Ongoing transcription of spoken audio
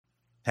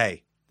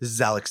Hey, this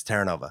is Alex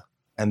Terranova,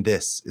 and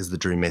this is the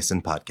Dream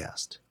Mason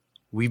Podcast.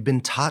 We've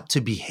been taught to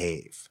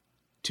behave,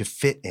 to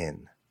fit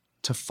in,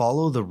 to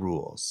follow the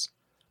rules,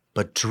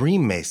 but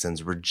Dream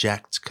Masons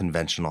reject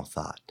conventional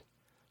thought.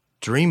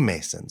 Dream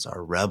Masons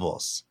are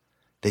rebels.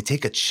 They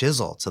take a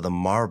chisel to the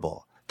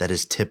marble that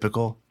is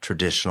typical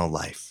traditional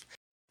life.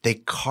 They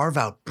carve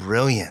out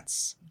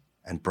brilliance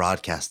and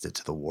broadcast it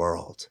to the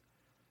world.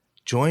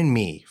 Join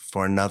me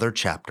for another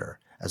chapter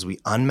as we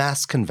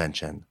unmask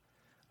convention,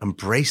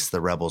 embrace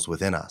the rebels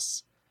within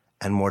us,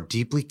 and more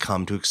deeply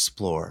come to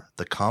explore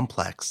the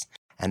complex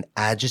and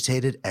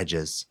agitated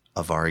edges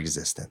of our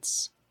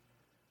existence.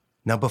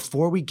 Now,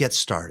 before we get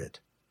started,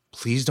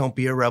 please don't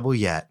be a rebel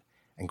yet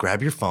and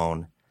grab your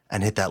phone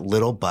and hit that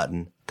little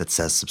button that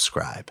says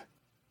subscribe.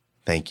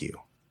 Thank you.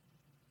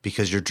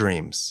 Because your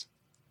dreams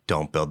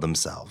don't build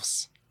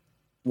themselves.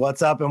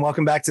 What's up, and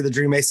welcome back to the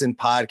Dream Mason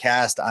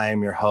Podcast. I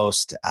am your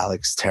host,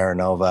 Alex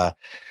Terranova.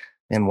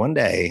 And one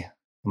day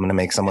I'm going to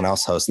make someone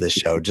else host this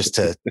show just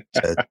to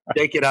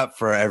shake it up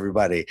for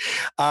everybody.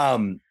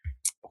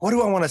 What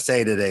do I want to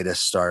say today to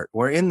start?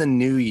 We're in the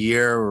new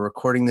year. We're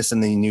recording this in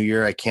the new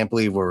year. I can't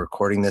believe we're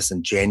recording this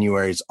and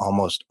January is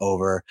almost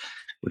over,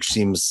 which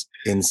seems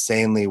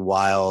insanely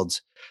wild.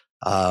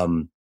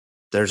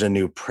 There's a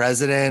new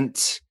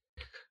president.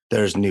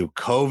 There's new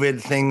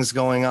COVID things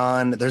going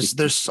on.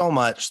 There's so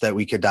much that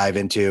we could dive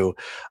into.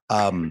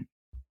 I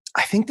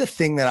think the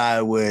thing that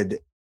I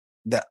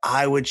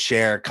would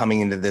share coming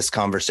into this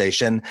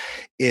conversation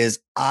is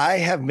I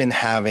have been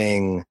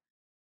having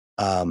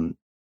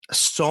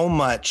so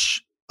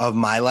much of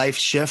my life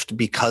shift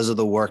because of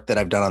the work that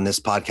I've done on this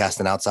podcast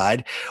and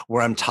outside,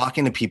 where I'm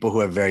talking to people who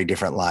have very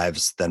different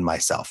lives than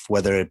myself,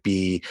 whether it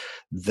be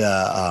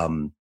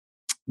their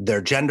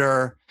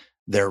gender,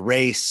 their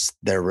race,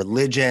 their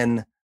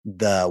religion,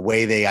 the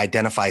way they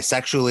identify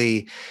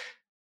sexually.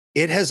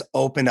 It has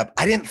opened up.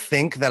 I didn't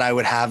think that I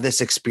would have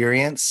this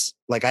experience.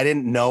 Like, I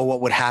didn't know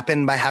what would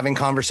happen by having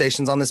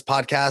conversations on this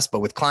podcast,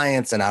 but with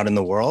clients and out in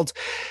the world.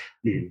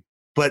 Mm-hmm.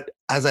 But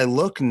as I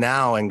look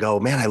now and go,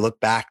 man, I look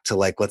back to,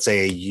 like, let's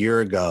say a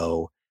year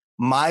ago,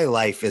 my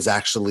life is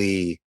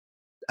actually,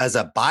 as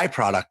a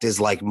byproduct, is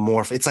like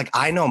more, it's like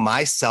I know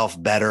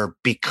myself better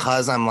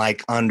because I'm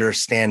like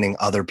understanding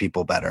other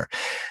people better.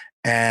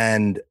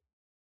 And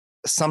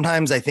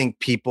sometimes I think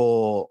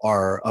people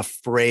are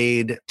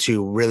afraid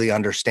to really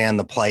understand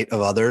the plight of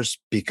others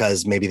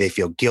because maybe they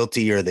feel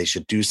guilty or they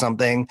should do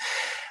something.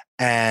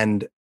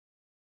 And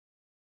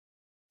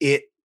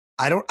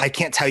I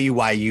can't tell you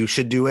why you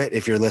should do it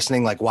if you're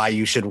listening, like why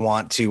you should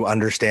want to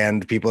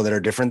understand people that are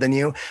different than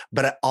you.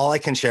 But all I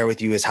can share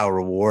with you is how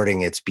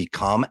rewarding it's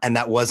become. And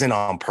that wasn't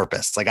on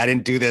purpose. Like, I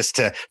didn't do this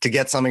to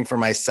get something for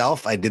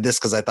myself. I did this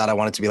because I thought I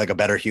wanted to be like a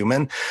better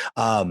human.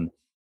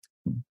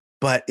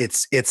 But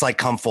it's like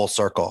come full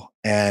circle.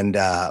 And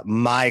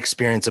my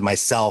experience of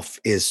myself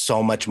is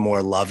so much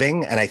more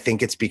loving. And I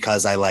think it's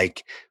because I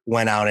like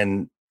went out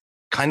and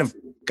kind of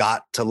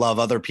got to love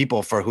other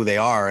people for who they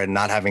are and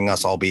not having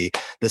us all be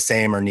the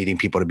same or needing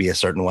people to be a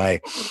certain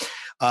way.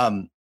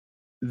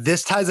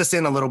 This ties us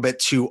in a little bit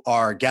to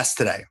our guest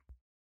today.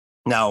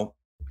 Now,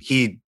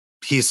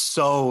 there's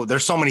so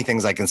many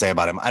things I can say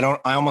about him.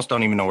 I almost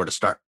don't even know where to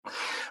start.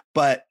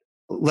 But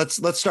let's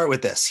start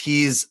with this.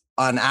 He's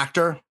an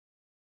actor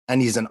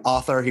and he's an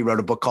author. He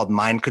wrote a book called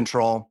Mind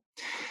Control.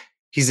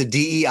 He's a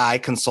DEI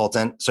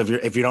consultant. So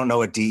if you don't know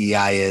what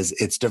DEI is,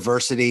 it's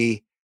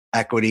diversity,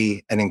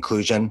 equity, and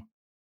inclusion.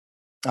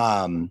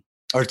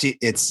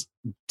 It's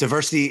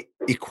diversity,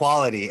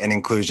 equality, and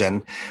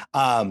inclusion.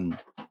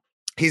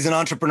 He's an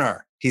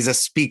entrepreneur. He's a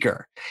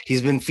speaker.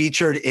 He's been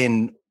featured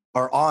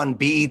on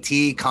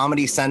BET,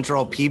 Comedy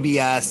Central,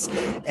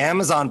 PBS,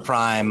 Amazon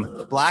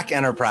Prime, Black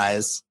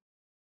Enterprise.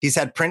 He's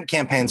had print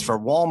campaigns for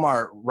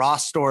Walmart,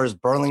 Ross Stores,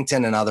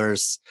 Burlington, and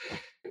others.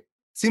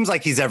 Seems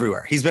like he's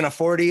everywhere. He's been a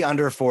 40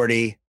 under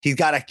 40. He's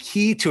got a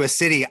key to a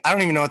city. I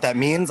don't even know what that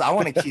means. I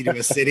want a key to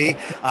a city.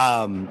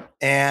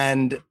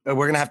 And we're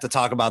going to have to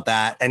talk about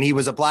that. And he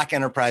was a Black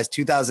Enterprise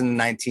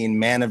 2019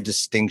 Man of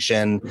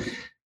Distinction.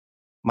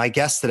 My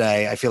guest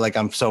today, I feel like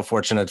I'm so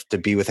fortunate to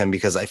be with him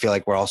because I feel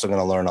like we're also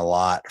going to learn a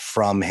lot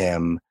from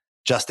him.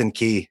 Justin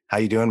Key, how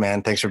you doing,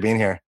 man? Thanks for being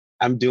here.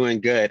 I'm doing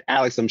good.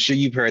 Alex, I'm sure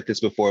you've heard this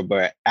before,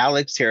 but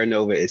Alex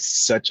Terranova is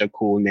such a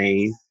cool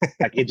name.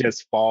 Like, it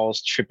just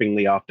falls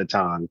trippingly off the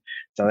tongue.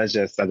 So I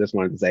just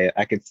wanted to say it.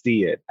 I could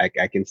see it.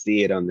 I can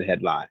see it on the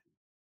headline.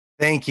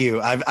 Thank you.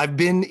 I've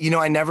been,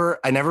 I never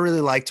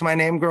really liked my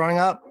name growing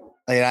up.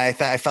 I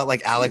felt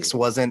like Alex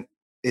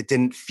it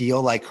didn't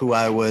feel like who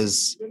I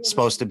was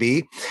supposed to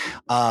be.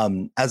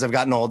 As I've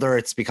gotten older,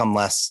 it's become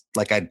less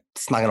like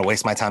it's not going to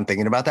waste my time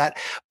thinking about that.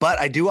 But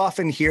I do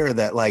often hear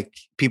that, like,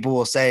 people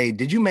will say,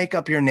 did you make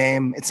up your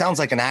name? It sounds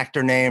like an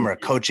actor name or a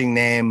coaching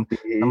name.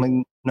 Mm-hmm. I'm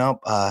like, nope.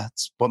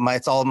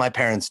 It's all my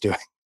parents doing.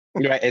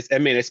 Right.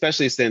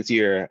 Especially since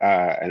you're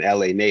an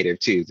LA native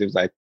too. So it was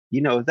like,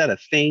 is that a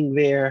thing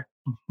there?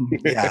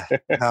 Yeah.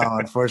 No,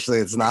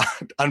 unfortunately it's not.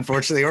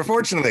 Unfortunately or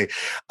fortunately.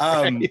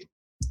 Right.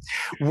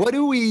 What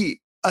do we,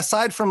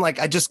 aside from, like,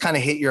 I just kind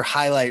of hit your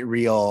highlight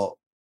reel,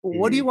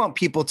 What do you want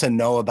people to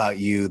know about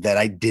you that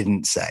I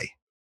didn't say?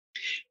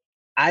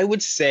 I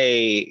would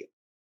say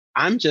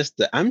I'm just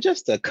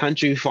a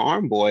country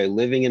farm boy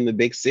living in the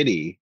big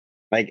city.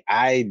 Like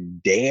I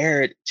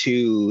dared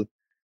to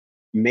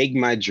make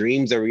my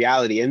dreams a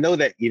reality. And know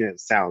that, it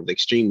sounds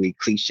extremely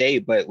cliche,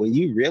 but when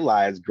you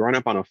realize growing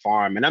up on a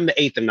farm, and I'm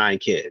the eighth of nine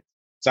kids.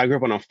 So I grew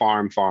up on a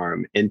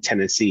farm in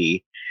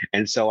Tennessee.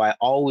 And so I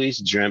always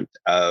dreamt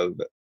of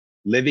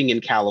living in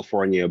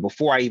California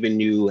before I even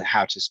knew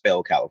how to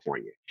spell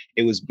California.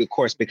 It was, of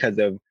course, because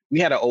of we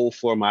had an old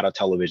floor model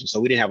television, so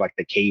we didn't have like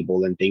the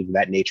cable and things of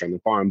that nature on the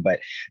farm. But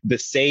the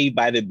Saved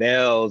by the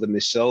Bells and the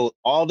show,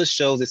 all the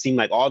shows, it seemed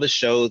like all the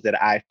shows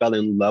that I fell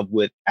in love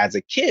with as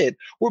a kid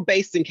were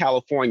based in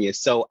California.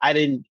 So I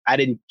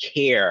didn't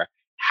care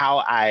how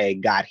I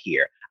got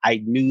here.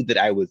 I knew that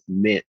I was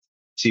meant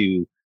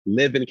to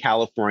live in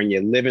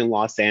California, live in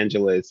Los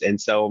Angeles, and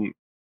so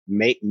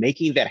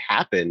making that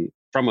happen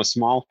from a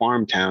small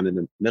farm town in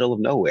the middle of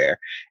nowhere.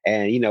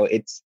 And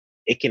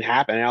it can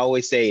happen. I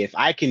always say, if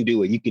I can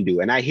do it, you can do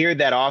it. And I hear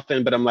that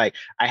often, but I'm like,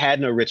 I had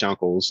no rich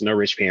uncles, no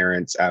rich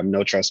parents,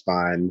 no trust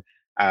fund.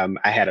 I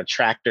had a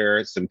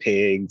tractor, some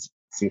pigs,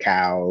 some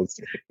cows,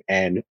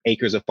 and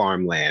acres of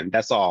farmland.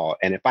 That's all.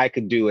 And if I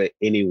could do it,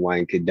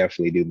 anyone could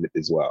definitely do it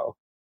as well.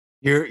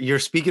 You're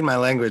speaking my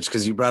language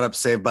because you brought up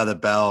Saved by the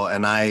Bell,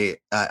 and I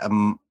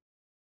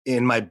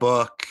in my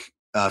book,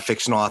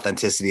 Fictional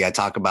Authenticity, I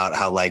talk about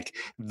how like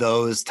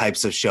those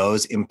types of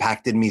shows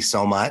impacted me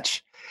so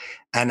much,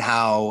 and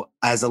how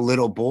as a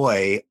little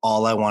boy,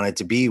 all I wanted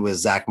to be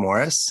was Zach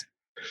Morris.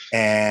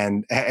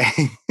 And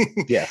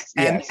Yes,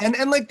 and, yes.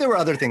 and like there were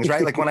other things,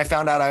 right? Like when I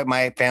found out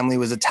my family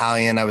was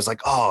Italian, I was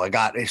like, oh, I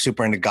got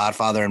super into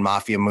Godfather and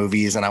mafia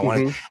movies, and I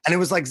wanted, Hmm. and it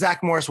was like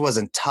Zach Morris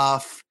wasn't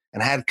tough,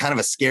 and I had kind of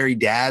a scary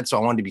dad, so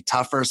I wanted to be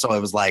tougher. So I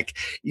was like,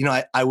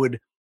 I would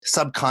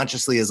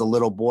subconsciously as a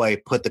little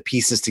boy put the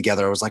pieces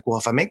together. I was like, well,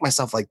 if I make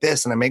myself like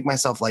this and I make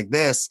myself like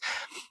this.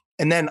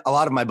 And then a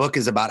lot of my book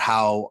is about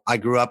how I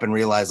grew up and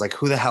realized, like,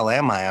 who the hell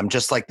am I? I'm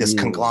just like this Mm.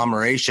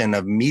 conglomeration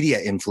of media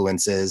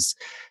influences,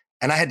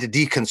 and I had to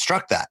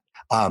deconstruct that.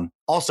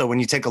 Also, when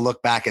you take a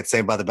look back at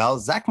Saved by the Bell,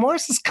 Zach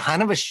Morris is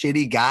kind of a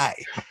shitty guy.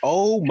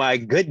 Oh my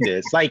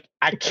goodness. Like,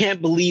 I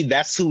can't believe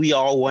that's who we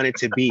all wanted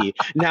to be.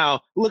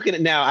 Now, look at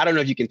it now. I don't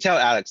know if you can tell,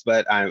 Alex,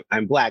 but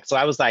I'm Black. So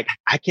I was like,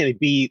 I can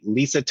be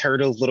Lisa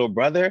Turtle's little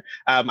brother.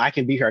 I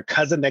can be her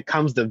cousin that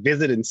comes to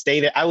visit and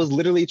stay there. I was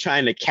literally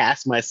trying to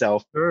cast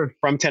myself Sure.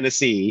 from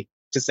Tennessee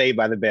to Saved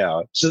by the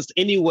Bell, just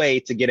any way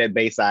to get at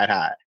Bayside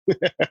High.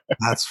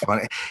 That's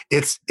funny.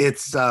 It's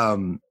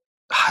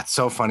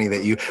so funny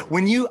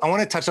that I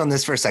want to touch on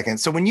this for a second.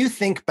 So when you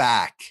think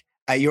back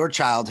at your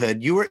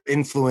childhood, you were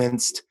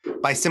influenced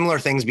by similar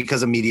things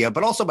because of media,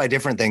 but also by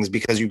different things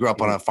because you grew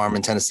up on a farm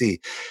in Tennessee.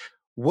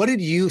 What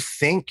did you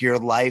think your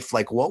life,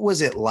 like, what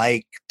was it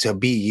like to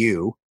be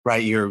you,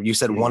 right? You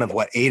said one of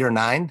what, 8 or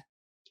 9?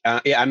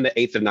 Yeah, I'm the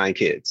eighth of nine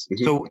kids.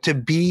 Mhm. So to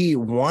be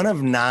one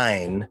of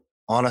 9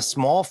 on a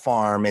small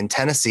farm in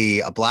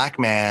Tennessee, a Black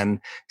man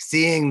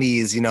seeing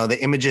these, the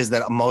images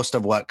that most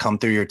of what come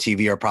through your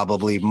TV are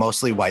probably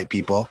mostly white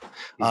people.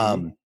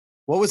 Mhm.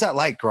 What was that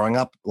like growing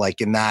up, like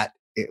in that,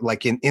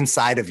 like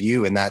inside of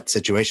you in that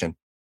situation?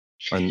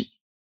 And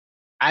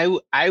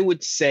I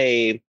would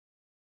say,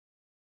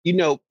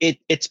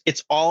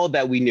 it's all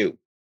that we knew.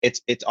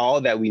 It's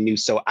all that we knew.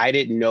 So I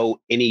didn't know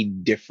any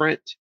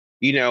different.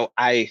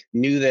 I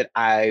knew that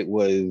I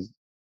was,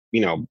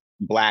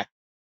 Black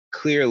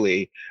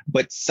clearly,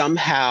 but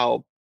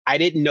somehow I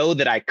didn't know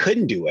that I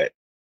couldn't do it.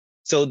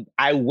 So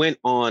I went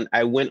on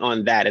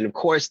that. And of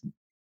course,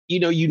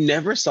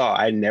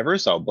 I never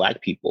saw Black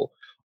people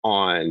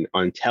on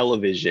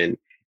television.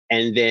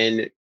 And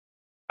then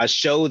a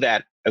show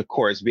that, of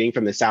course, being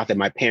from the South, that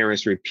my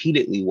parents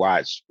repeatedly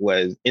watched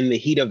was In the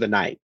Heat of the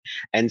Night.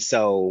 And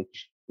so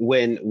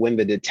when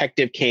the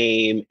detective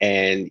came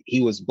and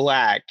he was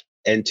Black,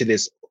 and to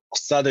this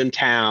southern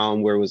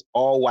town where it was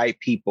all white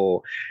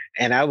people,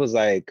 and I was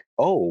like,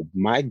 oh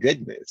my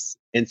goodness.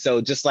 And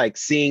so just like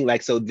seeing,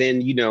 like, so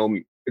then,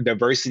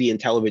 diversity in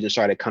television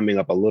started coming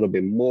up a little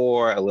bit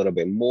more,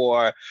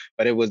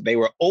 but they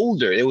were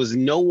older. There was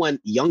no one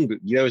younger.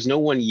 There was no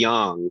one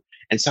young.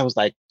 And so I was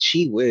like,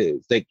 gee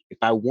whiz, like if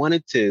I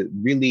wanted to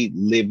really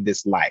live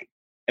this life,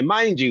 and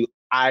mind you,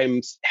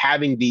 I'm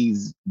having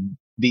these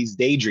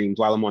daydreams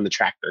while I'm on the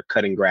tractor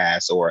cutting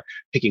grass or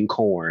picking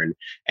corn.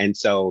 And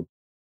so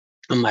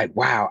I'm like,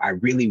 wow, I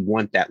really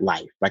want that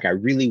life. Like, I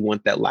really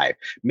want that life.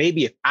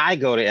 Maybe if I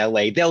go to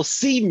LA, they'll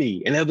see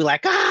me and they'll be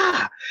like,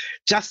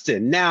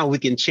 Justin, now we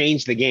can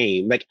change the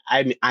game. Like,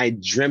 I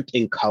dreamt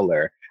in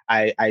color.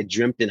 I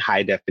dreamt in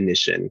high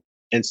definition.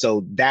 And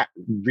so that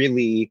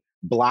really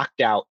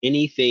blocked out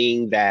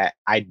anything that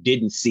I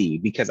didn't see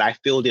because I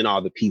filled in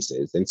all the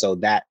pieces. And so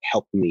that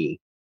helped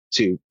me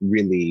to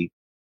really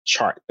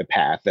chart the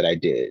path that I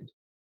did.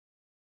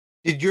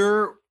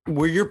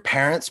 were your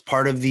parents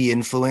part of the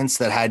influence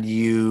that had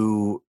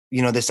you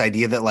this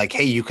idea that like,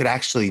 hey, you could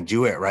actually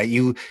do it, right?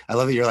 I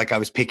love that you're like, I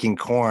was picking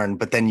corn,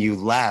 but then you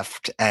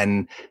left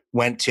and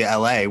went to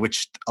LA,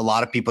 which a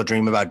lot of people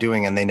dream about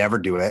doing and they never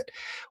do it.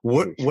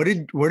 Where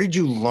did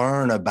you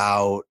learn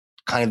about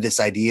kind of this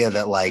idea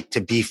that like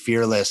to be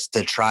fearless,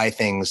 to try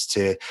things,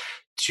 to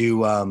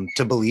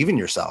believe in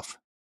yourself?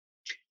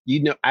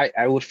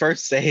 I would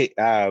first say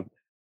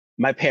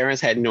my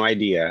parents had no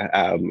idea.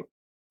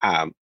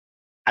 Um,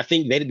 I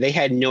think they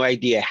had no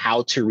idea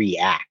how to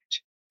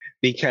react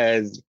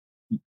because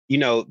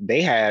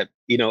they had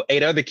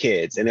 8 other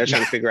kids and they're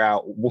trying to figure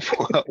out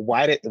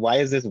why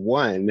is this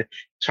one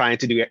trying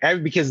to do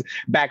it? Because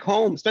back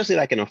home, especially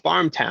like in a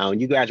farm town,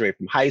 you graduate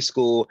from high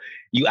school,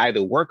 you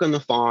either work on the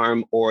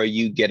farm or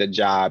you get a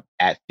job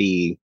at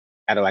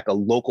like a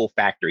local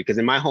factory. Because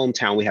in my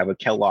hometown we have a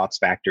Kellogg's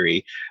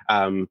factory,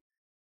 and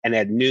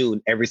at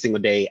noon every single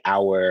day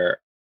our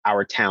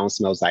town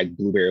smells like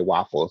blueberry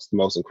waffles, the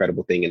most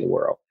incredible thing in the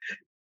world.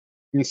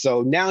 And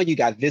so now you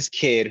got this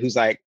kid who's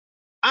like,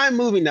 I'm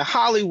moving to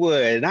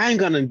Hollywood and I'm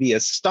gonna be a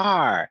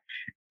star.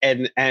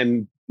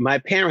 And my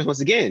parents, once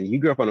again, you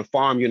grew up on a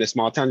farm, you're in a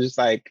small town, just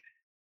like,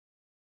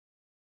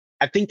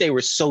 I think they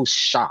were so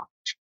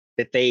shocked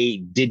that they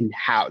didn't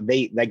have,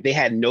 they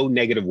had no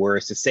negative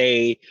words to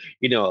say.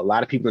 A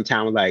lot of people in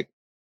town were like,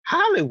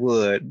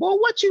 Hollywood, well,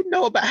 what you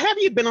know about, have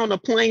you been on a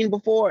plane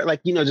before?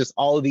 Like, just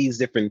all of these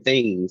different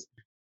things.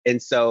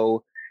 And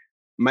so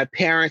my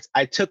parents,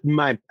 I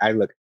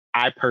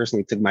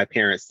personally took my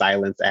parents'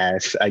 silence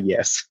as a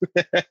yes.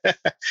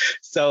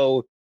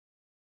 So,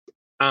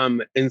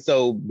 and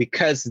so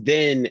because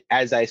then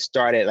as I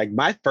started, like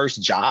my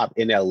first job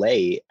in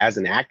LA as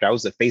an actor,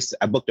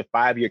 I booked a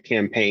 5-year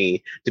campaign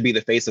to be the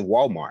face of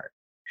Walmart.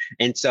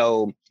 And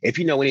so if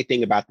you know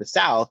anything about the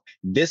South,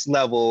 this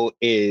level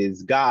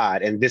is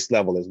God and this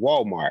level is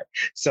Walmart.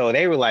 So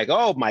they were like,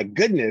 oh my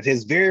goodness,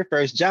 his very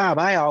first job,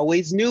 I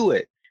always knew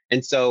it.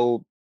 And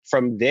so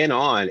from then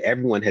on,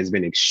 everyone has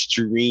been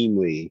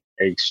extremely,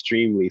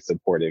 extremely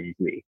supportive of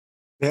me.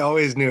 They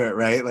always knew it,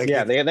 right? Like,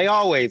 yeah, they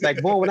always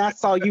like, boy, when I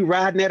saw you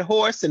riding that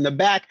horse in the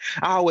back,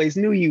 I always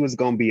knew you was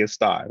going to be a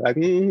star. Like,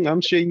 I'm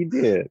sure you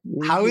did.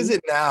 How is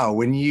it now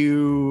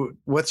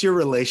what's your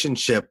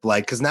relationship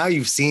like? Because now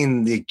you've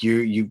seen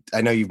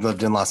I know you've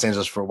lived in Los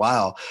Angeles for a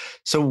while.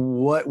 So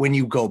when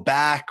you go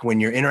back, when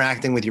you're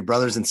interacting with your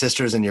brothers and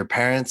sisters and your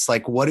parents,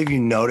 like what have you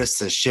noticed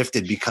has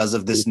shifted because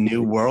of this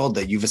new world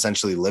that you've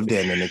essentially lived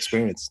in and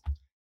experienced?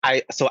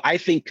 I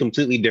think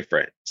completely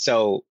different.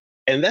 So,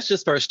 and let's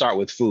just first start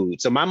with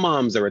food. So my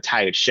mom's a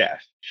retired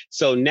chef.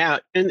 So now,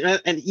 and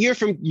you're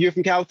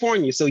from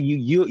California, so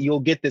you'll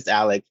get this,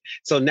 Alex.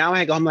 So now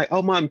I'm like,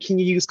 oh mom, can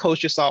you use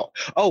kosher salt?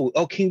 Oh,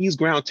 can you use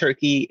ground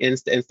turkey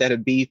instead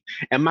of beef?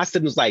 And my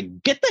siblings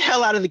like, get the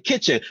hell out of the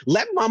kitchen,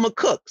 let mama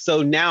cook.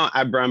 So now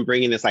I'm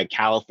bringing this like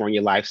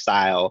California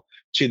lifestyle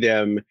to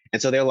them,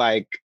 and so they're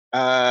like,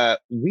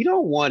 we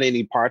don't want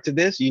any parts of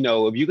this.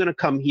 If you're gonna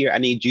come here, I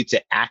need you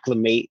to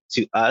acclimate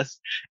to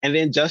us, and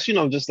then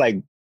just like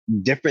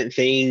different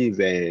things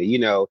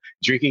and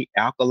drinking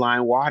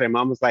alkaline water. And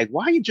mom was like,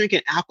 why are you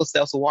drinking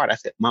Alka-Seltzer water? I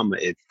said, mama,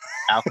 it's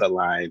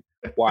alkaline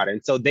water.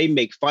 And so they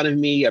make fun of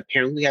me.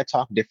 Apparently I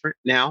talk different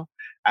now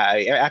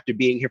after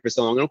being here for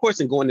so long, and of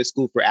course in going to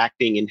school for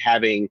acting and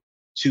having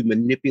to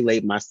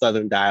manipulate my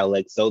Southern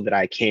dialect so that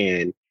I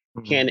can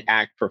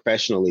act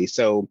professionally.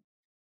 So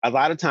a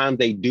lot of times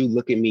they do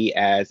look at me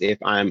as if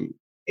I'm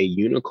a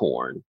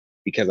unicorn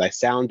because I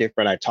sound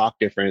different, I talk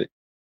different,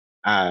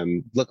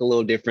 look a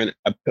little different.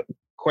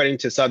 According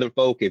to Southern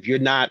folk, if you're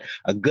not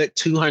a good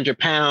 200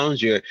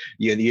 pounds, you're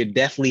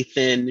definitely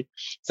thin.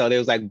 So they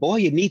was like, boy,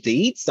 you need to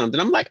eat something.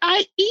 I'm like,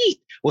 I eat.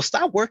 Well,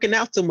 stop working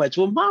out so much.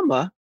 Well,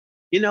 mama,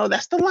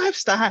 that's the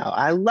lifestyle.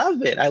 I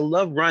love it. I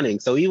love running.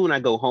 So even when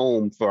I go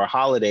home for a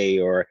holiday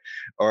or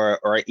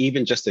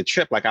even just a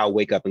trip, like I'll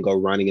wake up and go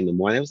running in the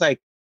morning. It was like,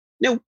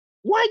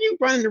 why are you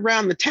running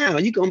around the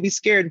town? You're gonna be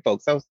scared,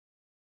 folks.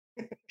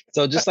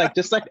 So just like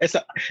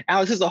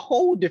Alex, it's a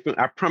whole different,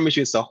 I promise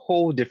you, it's a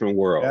whole different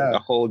world, a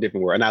whole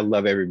different world. And I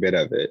love every bit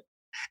of it.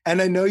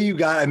 And I know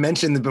I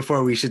mentioned that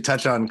before, we should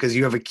touch on, because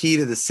you have a key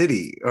to the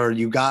city, or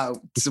you got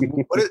some,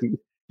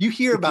 you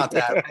hear about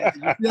that, right?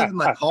 You see that in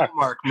like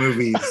Hallmark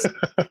movies.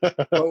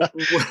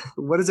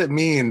 What does it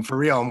mean for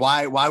real? And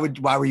why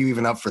were you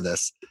even up for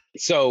this?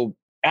 So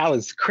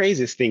Alex,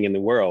 craziest thing in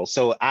the world.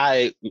 So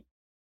I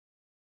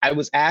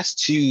was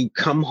asked to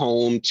come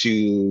home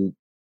to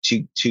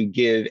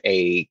give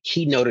a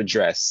keynote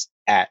address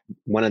at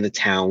one of the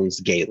town's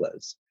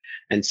galas.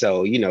 And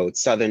so,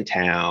 it's Southern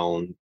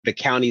town, the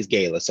county's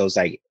gala. So it's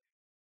like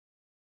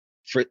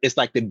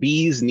the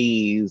bee's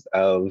knees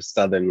of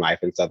Southern life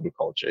and Southern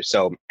culture.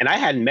 So, and I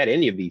hadn't met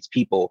any of these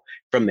people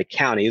from the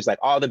county. It was like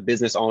all the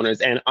business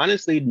owners and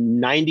honestly,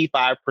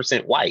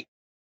 95% white.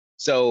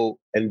 So,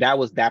 and that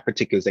was that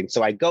particular thing.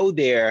 So I go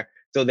there.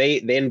 So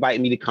they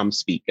invite me to come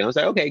speak. And I was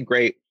like, okay,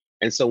 great.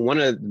 And so one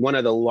of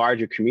the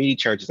larger community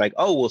churches like,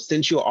 oh, well,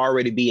 since you'll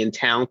already be in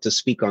town to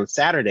speak on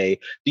Saturday,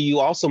 do you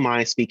also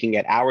mind speaking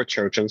at our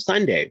church on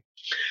Sunday?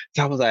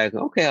 So I was like,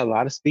 okay, a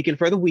lot of speaking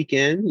for the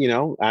weekend.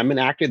 I'm an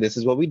actor. This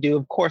is what we do.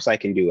 Of course I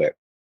can do it.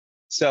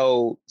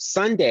 So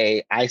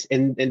Sunday,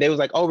 and they was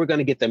like, oh, we're going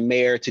to get the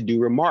mayor to do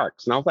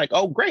remarks. And I was like,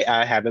 oh, great.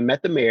 I haven't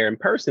met the mayor in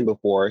person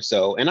before.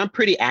 So, and I'm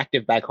pretty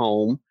active back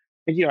home.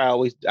 And,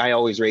 I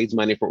always raise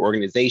money for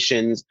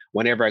organizations.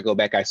 Whenever I go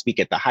back, I speak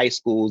at the high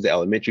schools, the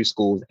elementary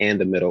schools, and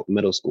the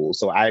middle schools.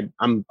 So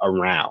I'm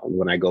around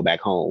when I go back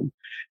home.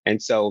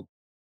 And so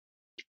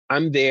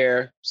I'm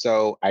there.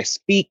 So I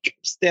speak,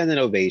 standing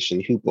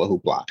ovation, hoopla,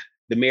 hoopla.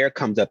 The mayor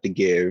comes up to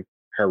give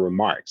her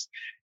remarks.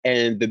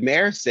 And the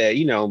mayor said,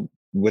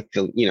 with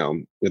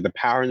the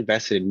power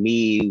invested in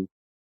me,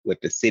 with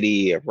the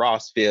city of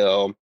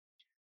Rossville,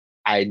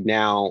 I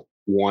now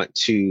want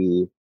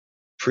to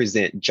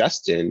present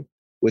Justin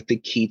with the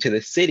key to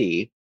the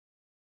city.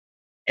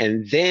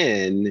 And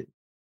then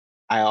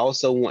I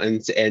also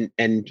want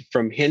and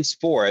from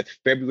henceforth,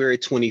 February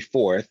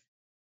 24th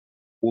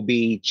will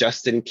be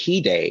Justin Key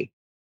Day.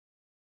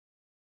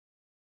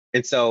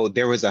 And so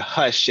there was a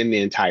hush in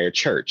the entire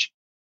church.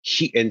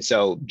 And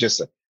so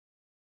just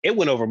it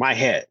went over my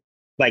head.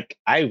 Like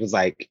I was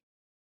like,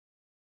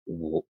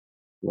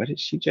 what did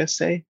she just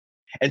say?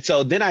 And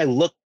so then I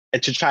looked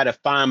to try to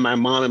find my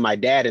mom and my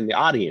dad in the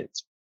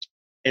audience.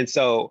 And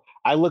so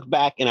I looked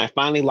back and I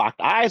finally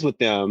locked eyes with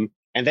them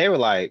and they were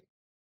like,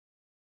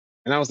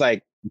 and I was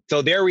like,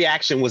 so their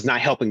reaction was not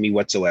helping me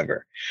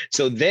whatsoever.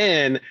 So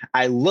then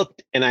I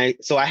looked and I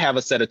have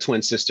a set of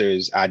twin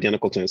sisters,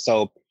 identical twins.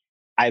 So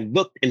I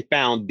looked and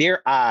found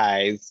their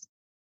eyes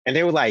and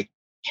they were like,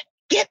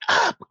 get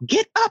up,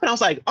 get up. And I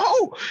was like,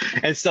 oh.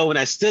 And so when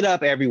I stood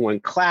up, everyone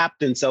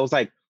clapped. And so I was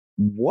like,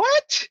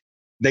 what?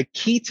 The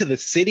key to the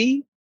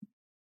city?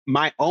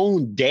 My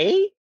own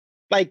day?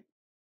 Like,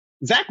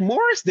 Zach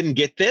Morris didn't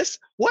get this.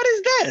 What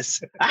is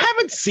this? I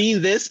haven't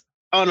seen this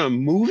on a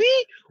movie.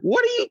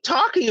 What are you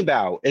talking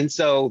about? And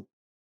so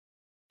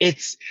it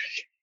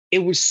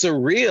was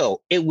surreal.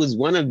 It was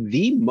one of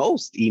the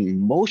most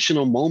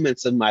emotional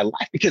moments of my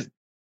life because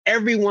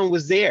everyone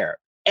was there.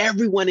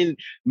 Everyone in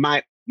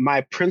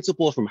my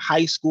principal from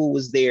high school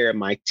was there.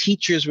 My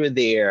teachers were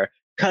there,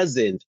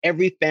 cousins,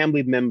 every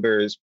family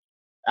members.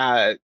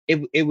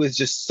 It was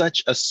just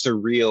such a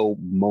surreal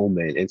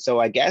moment. And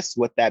so I guess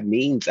what that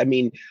means, I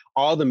mean,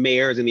 all the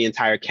mayors in the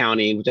entire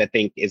county, which I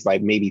think is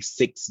like maybe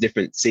 6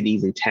 different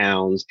cities and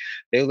towns,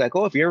 they were like,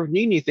 oh, if you ever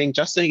need anything,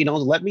 Justin,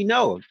 let me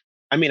know.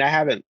 I mean, I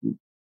haven't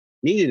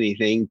needed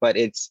anything, but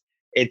it's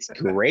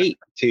great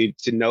to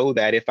know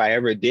that if I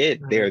ever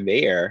did, they're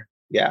there.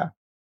 Yeah.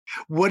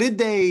 What did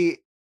they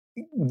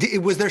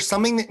was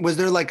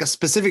there like a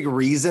specific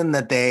reason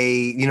that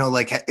they,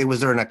 was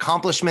there an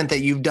accomplishment that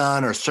you've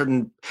done or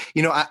certain,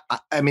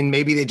 I mean,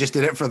 maybe they just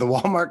did it for the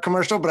Walmart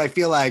commercial, but I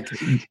feel like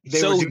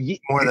they were doing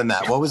more than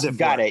that. What was it for?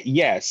 Got it.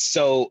 Yes.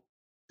 So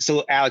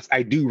Alex,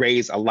 I do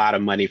raise a lot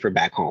of money for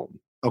back home.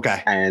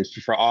 Okay. And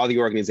for all the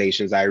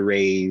organizations, I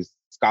raise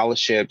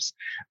scholarships.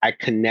 I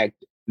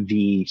connect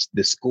the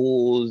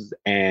schools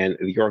and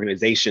the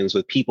organizations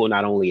with people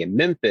not only in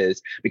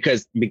Memphis,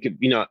 because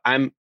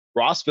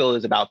Rossville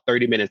is about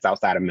 30 minutes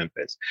outside of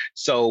Memphis.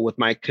 So with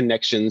my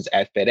connections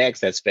at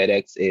FedEx, as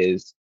FedEx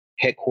is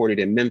headquartered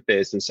in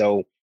Memphis. And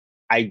so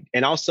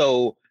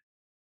also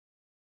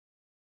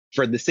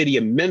for the city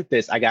of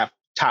Memphis, I got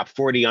top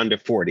 40 under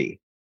 40.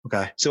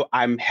 Okay. So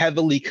I'm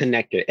heavily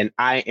connected and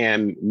I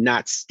am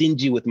not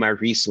stingy with my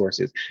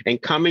resources.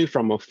 And coming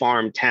from a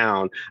farm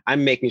town,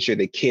 I'm making sure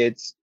the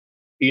kids,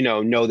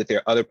 know that there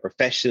are other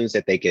professions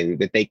that they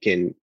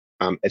can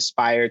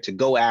aspire to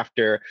go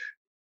after.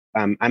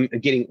 I'm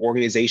getting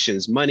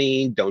organizations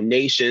money,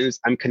 donations.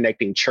 I'm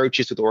connecting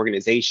churches with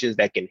organizations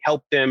that can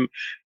help them.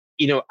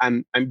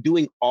 I'm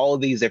doing all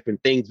of these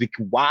different things.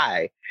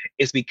 Why?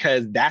 It's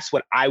because that's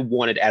what I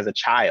wanted as a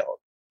child.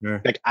 Yeah.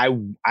 Like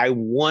I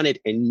wanted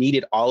and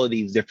needed all of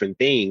these different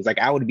things. Like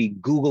I would be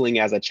Googling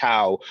as a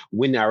child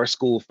when our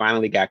school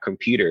finally got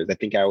computers. I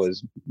think I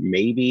was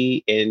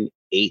maybe in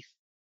 8th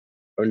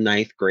or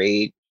 9th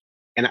grade.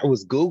 And I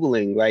was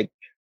Googling like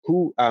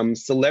who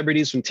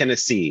celebrities from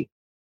Tennessee.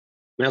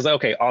 And I was like,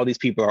 okay, all these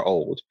people are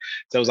old.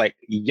 So it was like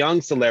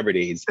young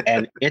celebrities.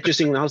 And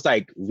interestingly, I was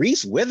like,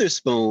 Reese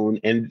Witherspoon.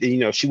 And,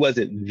 she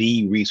wasn't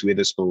the Reese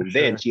Witherspoon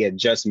then. She had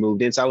just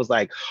moved in. So I was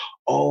like,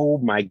 oh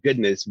my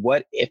goodness,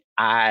 what if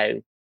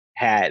I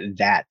had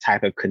that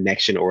type of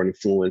connection or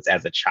influence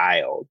as a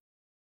child?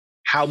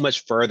 How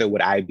much further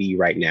would I be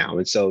right now?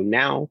 And so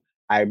now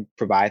I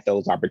provide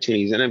those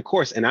opportunities. And of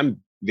course, and I'm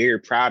very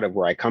proud of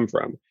where I come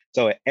from.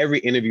 So at every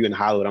interview in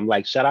Hollywood, I'm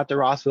like, shout out to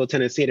Rossville,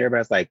 Tennessee. And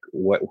everybody's like,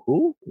 what,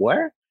 who,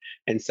 where?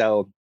 And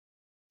so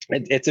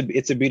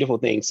it's a beautiful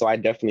thing. So I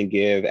definitely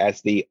give,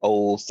 as the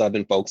old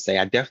Southern folks say,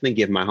 I definitely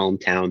give my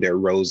hometown their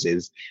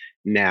roses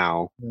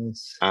now.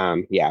 Nice.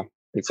 Yeah.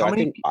 And so I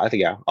think,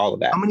 yeah, all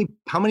of that.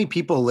 How many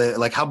people live,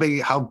 like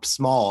how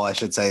small, I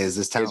should say, is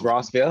this town? Is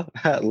Rossville?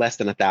 Less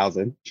than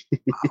 1,000.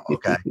 Oh,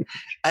 okay.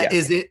 Yeah.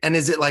 Is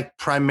it like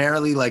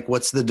primarily like,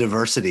 what's the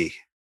diversity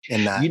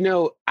in that?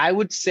 I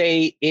would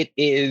say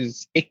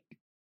it's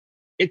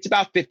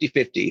about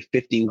 50-50,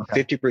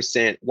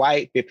 50%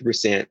 white,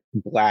 50%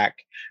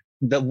 Black.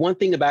 the one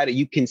thing about it,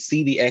 you can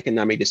see the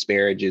economic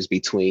disparages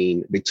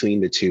between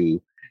the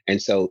two.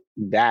 And so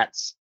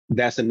that's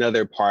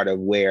another part of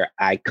where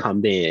I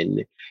come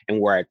in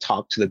and where I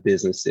talk to the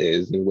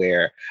businesses and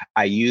where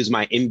I use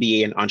my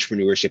MBA in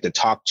entrepreneurship to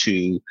talk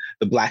to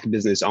the Black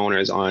business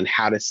owners on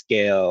how to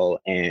scale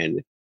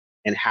and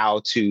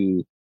how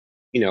to,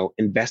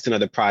 invest in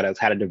other products,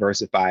 how to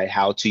diversify,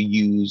 how to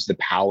use the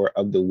power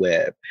of the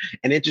web.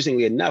 And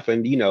interestingly enough,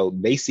 and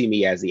they see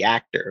me as the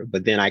actor,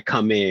 but then I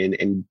come in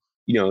and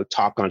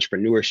talk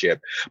entrepreneurship.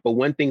 But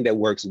one thing that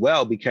works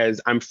well, because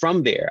I'm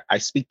from there, I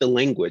speak the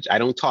language. I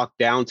don't talk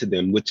down to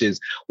them, which is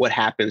what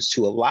happens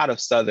to a lot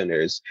of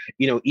Southerners,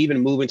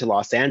 even moving to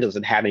Los Angeles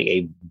and having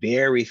a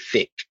very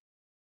thick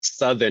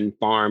Southern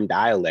farm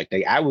dialect.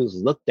 Like, I was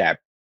looked at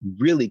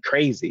really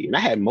crazy. And I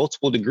had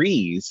multiple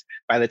degrees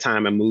by the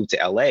time I moved to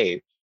LA,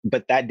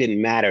 but that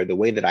didn't matter. The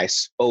way that I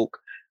spoke,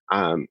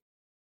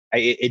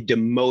 it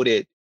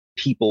demoted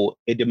people,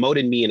 it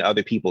demoted me in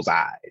other people's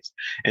eyes.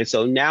 And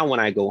so now when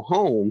I go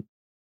home,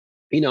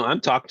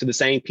 I'm talking to the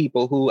same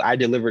people who I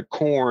delivered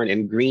corn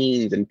and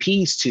greens and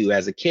peas to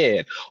as a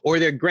kid, or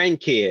their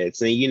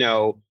grandkids.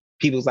 And,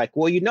 people's like,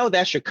 well,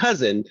 that's your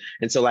cousin.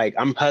 And so like,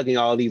 I'm hugging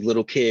all these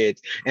little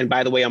kids. And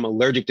by the way, I'm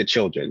allergic to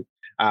children.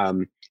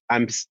 I'm,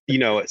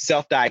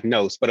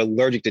 self-diagnosed, but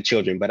allergic to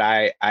children, but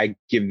I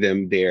give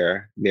them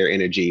their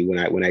energy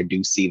when I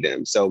do see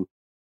them. So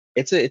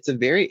it's a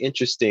very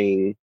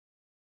interesting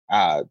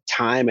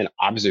time and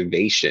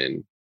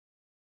observation,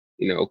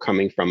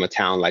 coming from a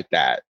town like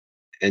that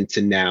and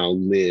to now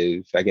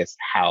live, I guess,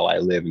 how I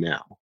live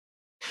now.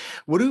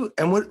 What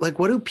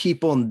do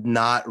people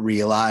not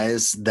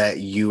realize that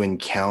you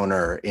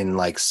encounter in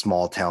like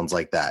small towns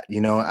like that?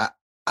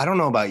 I don't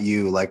know about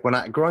you. Like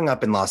when growing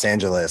up in Los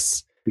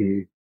Angeles,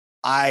 mm-hmm.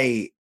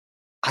 I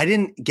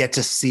didn't get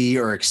to see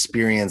or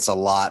experience a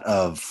lot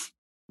of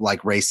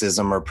like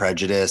racism or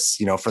prejudice.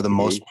 For the mm-hmm.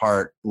 most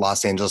part,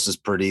 Los Angeles is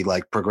pretty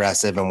like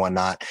progressive and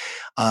whatnot.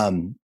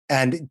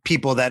 And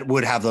people that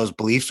would have those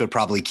beliefs would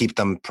probably keep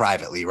them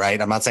privately,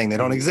 right? I'm not saying they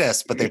don't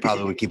exist, but they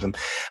probably would keep them.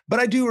 But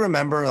I do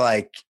remember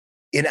like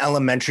in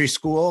elementary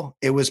school,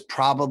 it was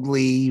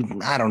probably,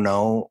 I don't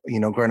know,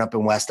 growing up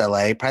in West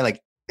LA, probably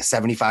like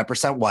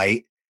 75%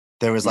 white.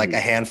 There was like a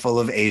handful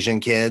of Asian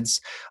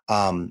kids.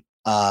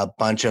 A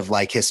bunch of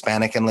like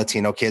Hispanic and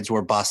Latino kids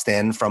were bussed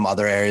in from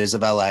other areas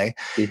of LA.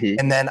 Mm-hmm.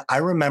 And then I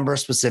remember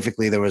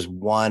specifically there was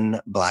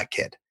one Black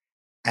kid.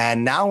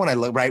 And now when I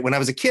look, right, when I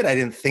was a kid, I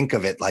didn't think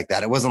of it like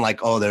that. It wasn't like,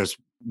 oh, there's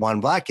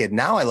one Black kid.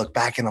 Now I look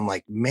back and I'm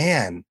like,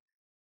 man,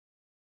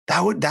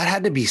 that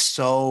had to be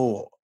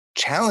so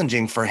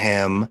challenging for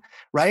him,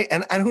 right?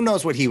 And who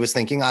knows what he was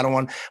thinking.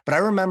 But I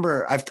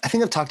remember, I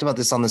think I've talked about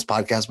this on this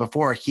podcast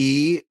before.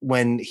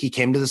 When he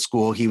came to the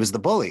school, he was the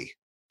bully.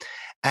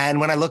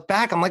 And when I look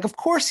back, I'm like, of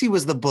course he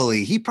was the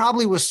bully. He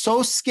probably was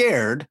so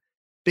scared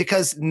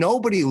because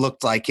nobody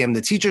looked like him.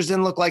 The teachers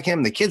didn't look like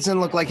him. The kids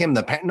didn't look like him.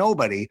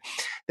 Nobody,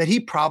 that he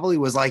probably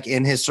was like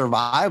in his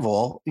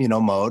survival,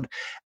 mode.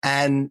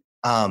 And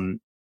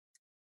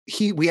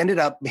he ended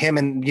up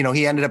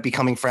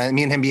becoming friends.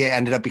 Me and him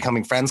ended up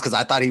becoming friends because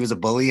I thought he was a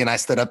bully and I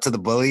stood up to the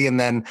bully, and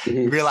then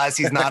realized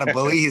he's not a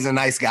bully. He's a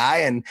nice guy.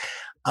 And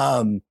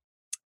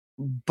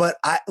but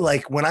I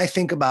like when I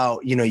think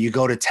about, you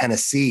go to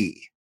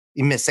Tennessee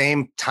in the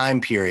same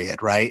time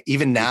period, right?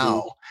 Even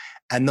now.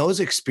 And those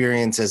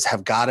experiences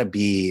have got to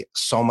be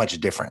so much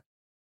different.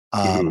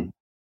 Do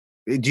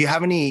you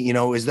have any,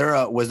 was there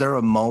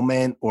a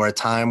moment or a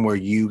time where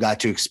you got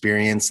to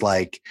experience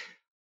like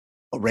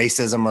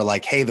racism or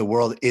like, hey, the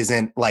world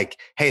isn't like,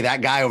 hey,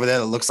 that guy over there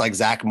that looks like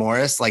Zach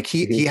Morris, like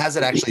he has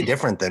it actually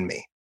different than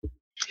me?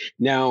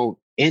 Now,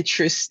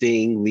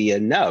 interestingly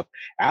enough,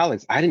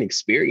 Alex, I didn't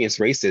experience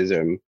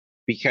racism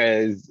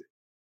because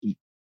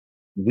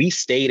we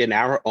stayed in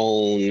our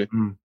own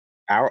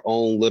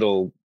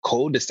little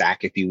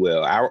cul-de-sac, if you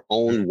will, our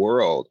own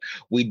world.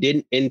 We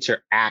didn't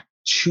interact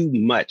too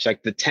much.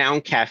 Like the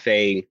town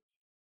cafe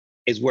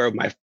is where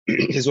my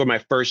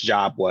first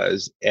job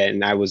was,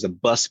 and I was a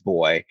bus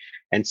boy.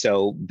 And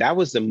so that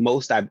was the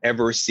most I've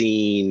ever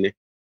seen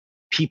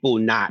people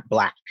not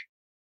Black.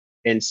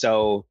 And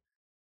so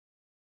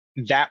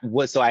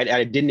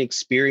I didn't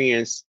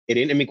experience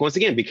it. I mean, once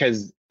again,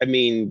 because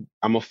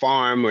I'm a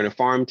farm or in a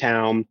farm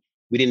town.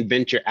 We didn't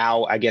venture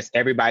out. I guess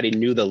everybody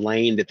knew the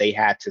lane that they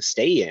had to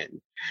stay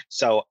in.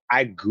 So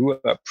I grew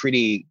up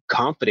pretty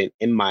confident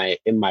in my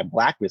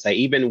Blackness. I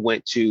even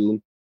went to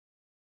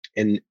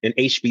an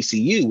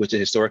HBCU, which is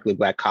historically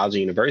Black college and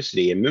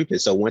university in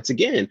Memphis. So once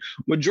again,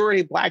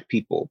 majority Black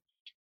people.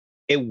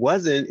 It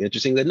wasn't,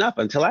 interestingly enough,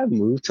 until I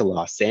moved to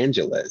Los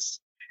Angeles.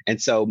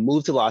 And so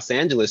moved to Los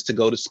Angeles to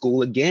go to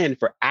school again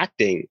for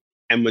acting.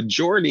 And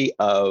majority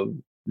of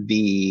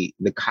the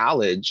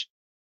college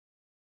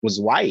was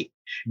white.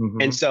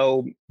 And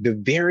so the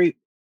very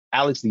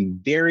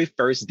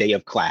first day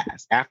of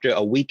class, after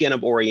a weekend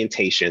of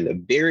orientation,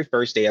 the very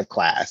first day of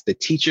class, the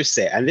teacher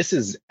said, and this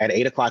is at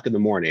 8:00 in the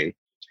morning.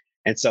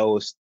 And so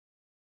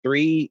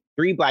three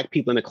Black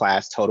people in the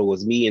class total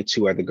was me and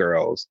two other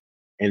girls.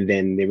 and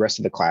then the rest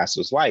of the class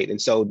was white.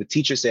 And so the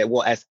teacher said,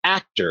 well, as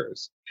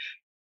actors,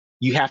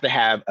 you have to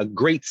have a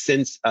great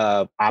sense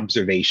of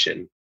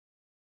observation.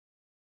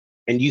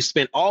 And you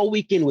spent all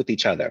weekend with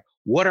each other.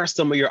 What are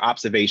some of your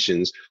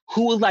observations?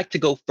 Who would like to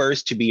go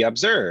first to be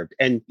observed?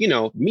 And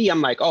me,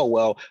 I'm like, oh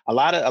well, a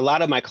lot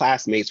of my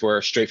classmates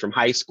were straight from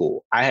high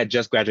school. I had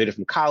just graduated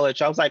from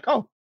college. I was like,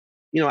 oh,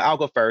 I'll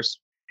go first.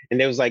 And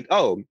they was like,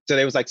 oh, so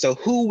they was like, so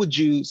who would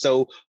you?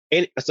 So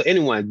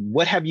anyone,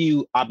 what have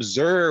you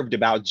observed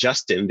about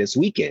Justin this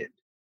weekend?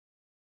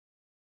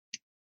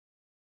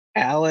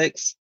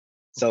 Alex.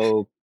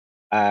 So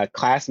a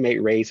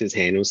classmate raised his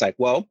hand and was like,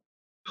 well,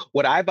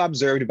 what I've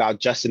observed about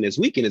Justin this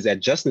weekend is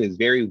that Justin is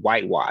very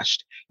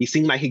whitewashed. He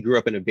seemed like he grew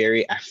up in a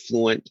very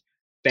affluent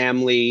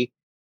family,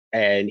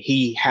 and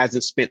he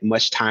hasn't spent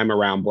much time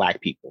around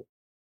Black people.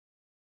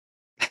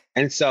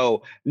 And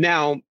so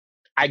now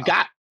I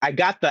got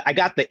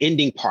the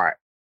ending part,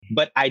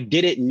 but I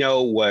didn't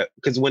know what,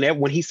 because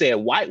when he said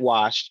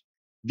whitewashed,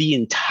 the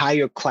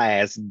entire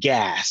class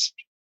gasped.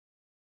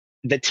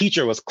 The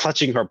teacher was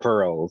clutching her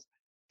pearls.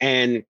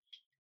 And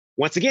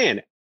once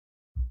again,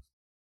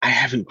 I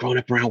haven't grown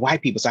up around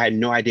white people, so I had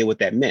no idea what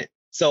that meant.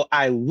 So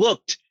I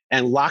looked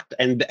and locked,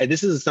 and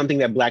this is something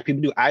that Black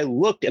people do. I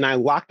looked and I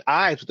locked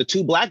eyes with the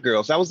two Black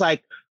girls. I was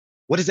like,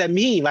 what does that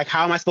mean? Like,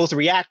 how am I supposed to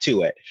react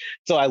to it?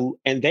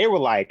 And they were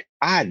like,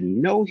 I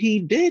know he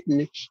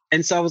didn't.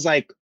 And so I was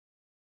like,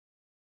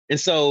 and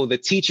so the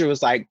teacher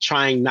was like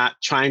trying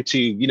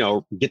to,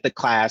 get the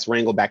class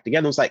wrangle back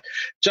together. I was like,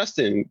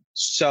 Justin,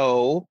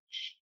 so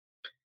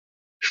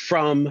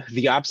from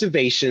the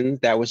observation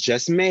that was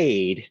just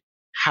made,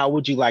 how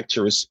would you like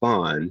to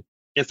respond?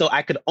 And so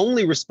I could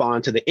only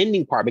respond to the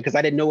ending part because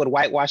I didn't know what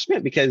whitewash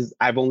meant because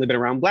I've only been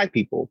around Black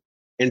people.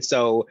 And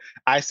so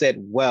I said,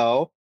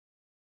 well,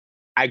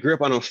 I grew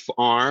up on a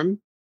farm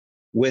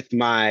with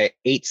my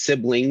 8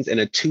 siblings in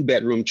a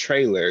 2-bedroom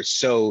trailer.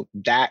 So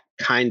that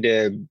kind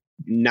of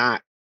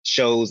not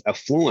shows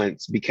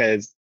affluence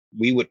because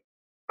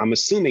I'm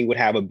assuming would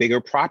have a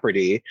bigger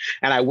property.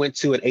 And I went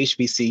to an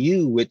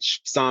HBCU,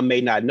 which some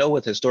may not know,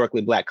 with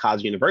historically Black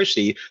college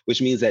university,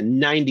 which means that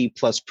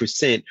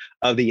 90+%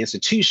 of the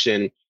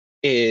institution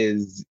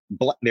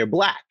they're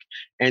Black.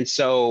 And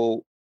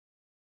so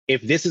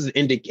if this is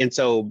and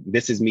so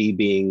this is me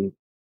being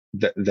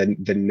the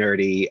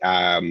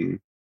nerdy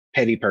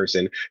petty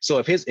person. So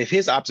if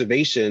his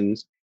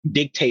observations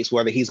dictates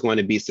whether he's going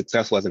to be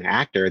successful as an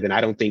actor, then I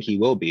don't think he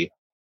will be.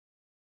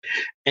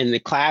 And the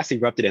class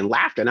erupted in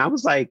laughter. And I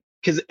was like,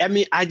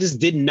 I just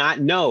did not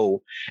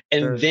know.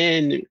 And sure.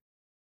 Then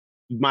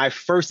my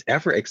first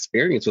ever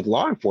experience with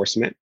law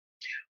enforcement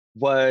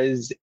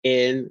was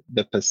in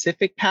the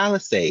Pacific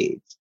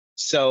Palisades.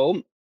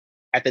 So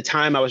at the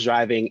time I was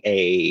driving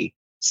a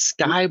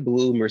sky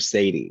blue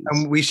Mercedes.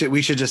 We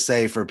should just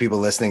say for people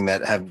listening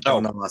that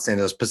don't know Los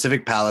Angeles,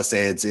 Pacific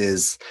Palisades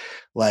is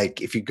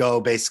like if you go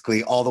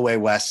basically all the way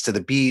west to the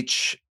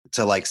beach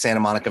to like Santa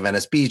Monica,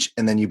 Venice Beach,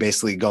 and then you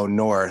basically go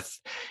north.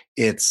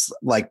 It's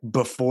like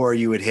before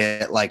you would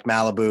hit like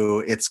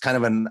Malibu. It's kind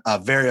of a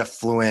very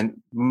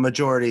affluent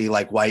majority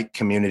like white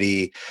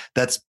community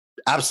that's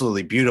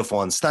absolutely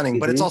beautiful and stunning,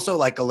 but it's also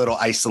like a little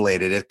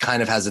isolated. It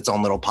kind of has its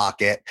own little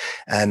pocket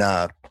and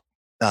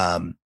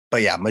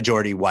but yeah,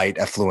 majority white,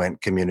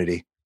 affluent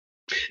community.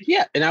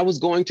 Yeah. And I was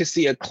going to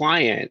see a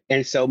client.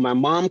 And so my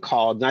mom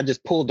called and I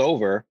just pulled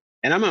over,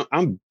 and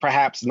I'm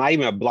perhaps not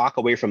even a block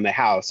away from the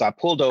house. So I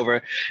pulled over.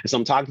 And so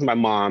I'm talking to my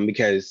mom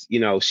because,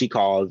 she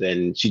calls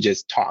and she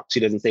just talks.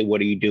 She doesn't say,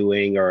 what are you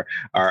doing? Or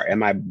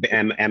am I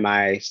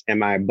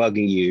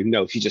bugging you?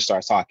 No, she just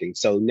starts talking.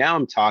 So now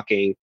I'm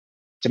talking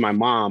to my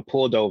mom,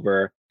 pulled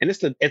over, and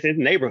it's in the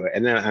neighborhood.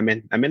 And then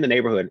I'm in the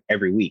neighborhood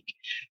every week.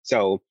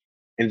 So,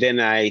 and then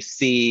I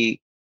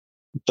see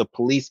the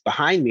police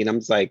behind me, and I'm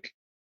just like,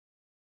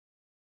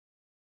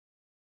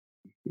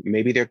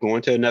 maybe they're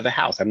going to another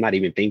house. I'm not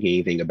even thinking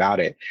anything about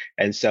it.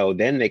 And so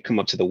then they come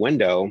up to the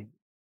window,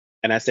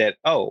 and I said,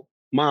 oh,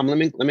 Mom, let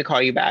me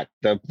call you back.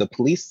 The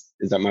police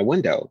is at my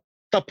window.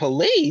 The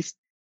police?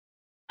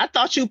 I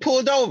thought you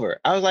pulled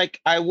over. I was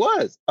like, I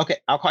was. Okay,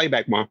 I'll call you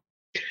back, Mom.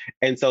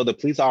 And so the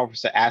police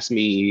officer asked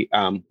me,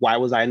 why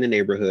was I in the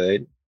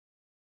neighborhood?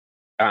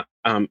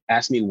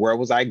 Asked me where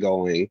was I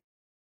going?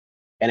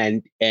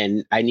 And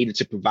I needed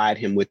to provide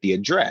him with the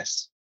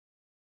address.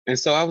 And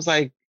so I was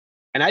like,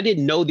 and I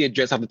didn't know the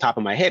address off the top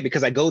of my head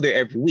because I go there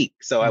every week.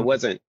 So I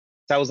was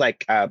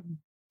like,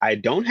 I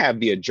don't have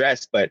the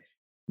address, but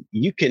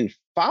you can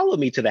follow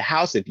me to the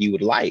house if you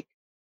would like.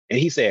 And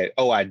he said,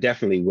 oh, I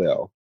definitely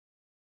will.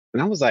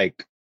 And I was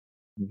like,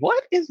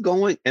 what is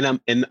going? And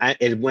I'm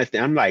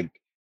like,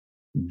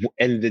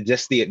 and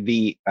just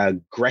the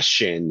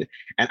aggression,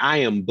 and I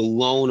am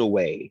blown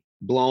away.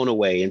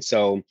 And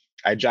so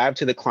I drive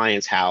to the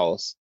client's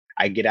house.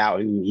 I get out,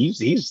 and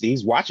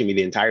he's watching me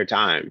the entire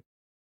time,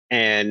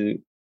 and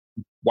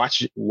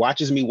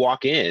watches me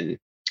walk in.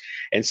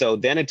 And so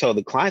then I told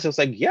the client, I was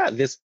like, yeah,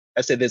 this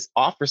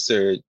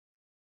officer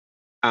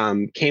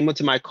came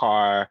into my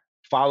car,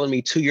 followed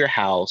me to your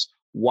house,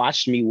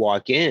 watched me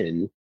walk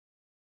in,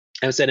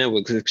 I said it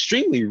was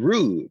extremely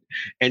rude.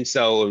 And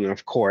so, and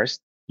of course,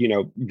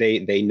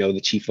 they know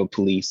the chief of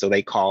police, so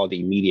they called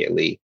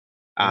immediately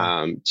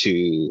Yeah.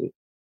 to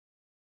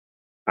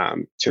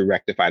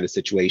rectify the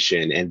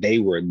situation, and they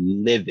were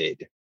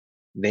livid.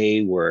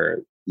 They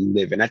were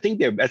livid. I think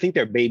their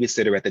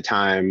babysitter at the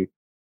time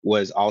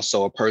was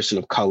also a person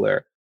of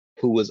color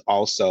who was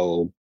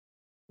also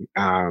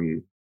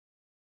um,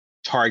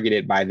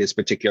 targeted by this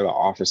particular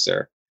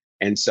officer.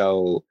 And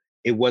so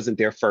it wasn't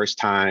their first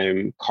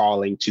time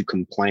calling to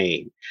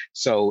complain.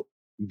 So,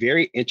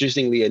 very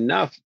interestingly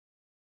enough,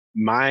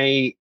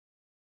 my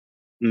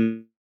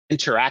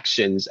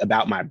interactions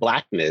about my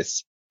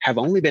blackness have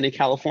only been in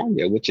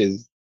California, which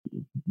is,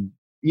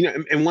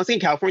 and once again,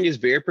 California is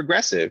very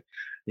progressive.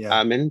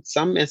 Yeah. In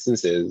some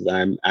instances,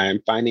 I'm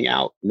finding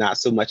out not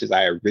so much as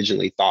I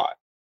originally thought.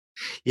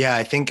 Yeah,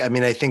 I think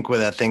with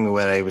that thing,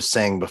 what I was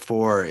saying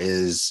before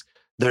is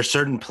there's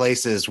certain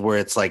places where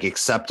it's like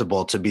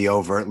acceptable to be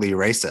overtly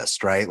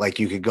racist, right? Like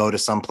you could go to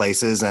some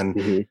places and,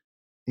 Mm-hmm.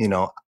 you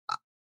know,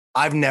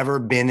 I've never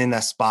been in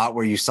a spot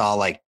where you saw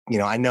like,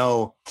 I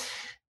know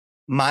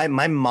my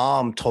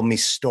mom told me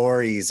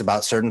stories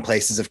about certain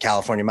places of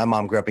California. My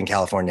mom grew up in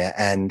California,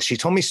 and she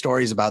told me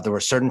stories about there were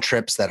certain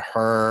trips that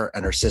her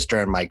and her sister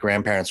and my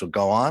grandparents would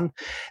go on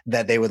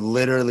that they would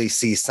literally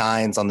see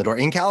signs on the door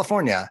in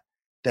California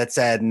that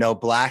said no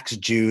blacks,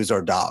 Jews,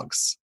 or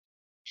dogs.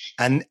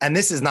 And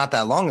this is not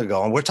that long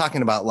ago. And we're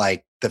talking about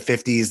like the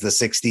 50s, the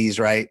 60s,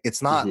 right?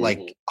 It's not Mm-hmm.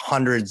 like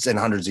hundreds and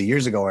hundreds of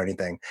years ago or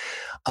anything.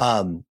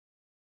 Um,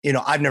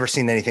 I've never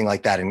seen anything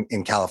like that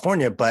in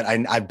California, but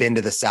I've been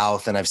to the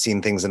South and I've seen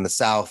things in the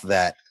South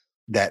that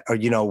are,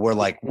 we're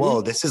like,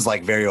 whoa, this is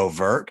like very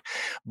overt.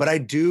 But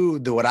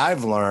what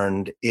I've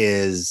learned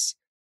is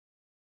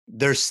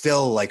there's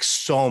still like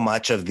so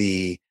much of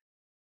the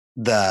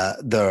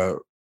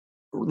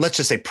let's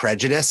just say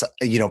prejudice,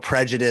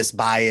 prejudice,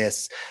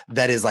 bias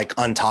that is like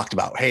untalked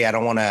about. Hey, I'm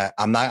going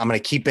to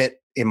keep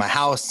it in my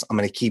house. I'm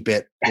going to keep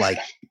it like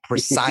for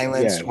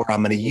silence, Yeah. or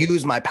I'm going to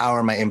use my power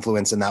and my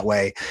influence in that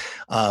way.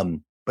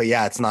 But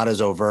yeah, it's not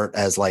as overt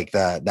as like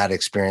that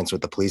experience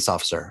with the police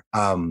officer.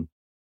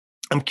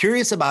 I'm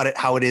curious about it,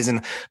 how it is.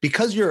 And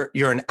because you're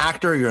an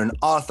actor, you're an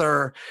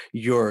author,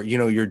 you're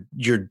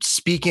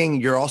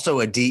speaking, you're also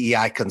a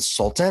DEI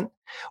consultant.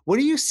 What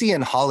do you see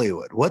in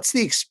Hollywood? What's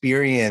the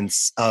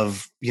experience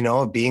of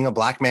being a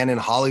Black man in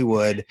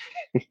Hollywood,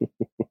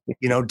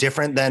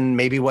 different than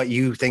maybe what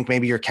you think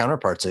maybe your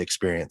counterparts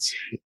experience?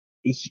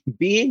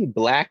 Being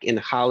Black in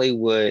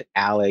Hollywood,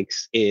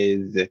 Alex,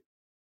 is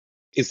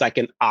like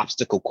an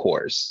obstacle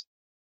course.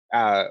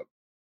 Uh,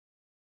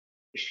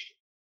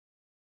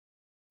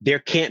 there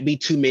can't be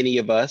too many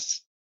of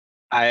us.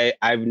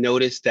 I've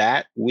noticed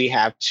that we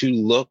have to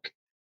look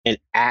and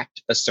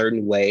act a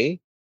certain way.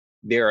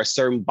 There are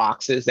certain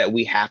boxes that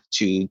we have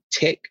to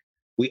tick.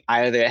 We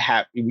either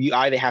have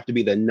to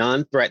be the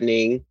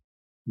non-threatening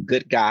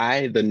good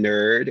guy, the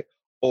nerd,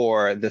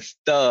 or the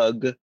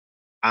thug.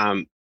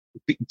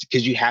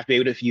 Because you have to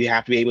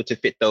be able to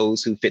fit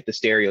those who fit the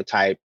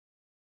stereotype,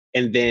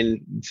 and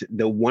then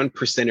the one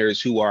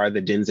percenters who are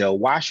the Denzel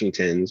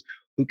Washingtons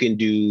who can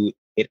do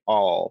it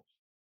all.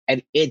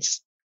 And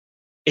it's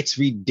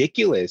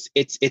ridiculous.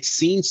 It's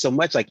seen so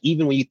much. Like,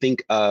 even when you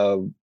think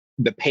of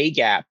the pay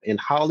gap in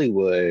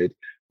Hollywood,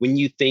 when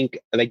you think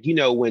like,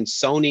 when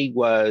Sony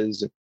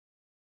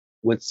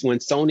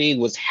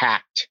was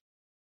hacked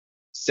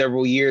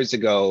several years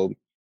ago,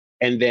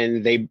 and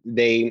then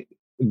the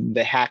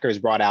hackers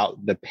brought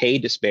out the pay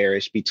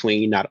disparity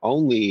between not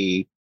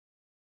only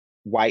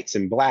whites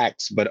and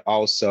blacks, but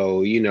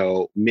also,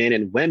 men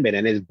and women.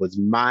 And it was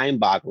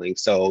mind boggling.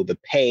 So the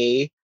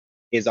pay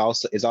is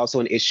also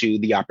an issue.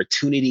 The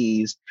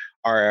opportunities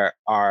are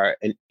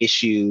an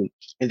issue.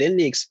 And then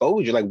the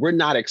exposure, like, we're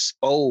not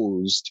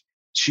exposed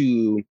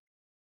to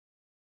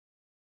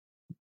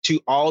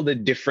all the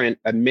different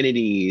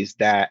amenities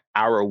that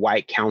our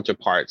white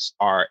counterparts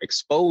are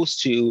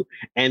exposed to,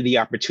 and the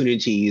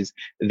opportunities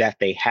that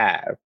they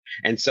have.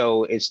 And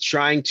so it's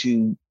trying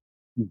to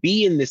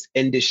be in this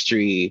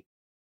industry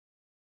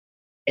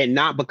and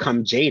not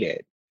become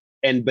jaded.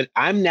 But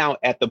I'm now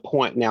at the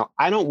point now,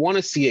 I don't want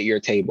to sit at your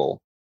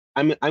table.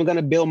 I'm going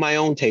to build my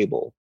own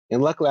table.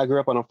 And luckily I grew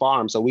up on a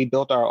farm, so we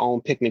built our own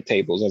picnic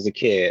tables as a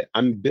kid.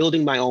 I'm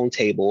building my own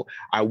table.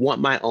 I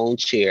want my own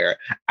chair.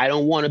 I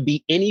don't want to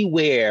be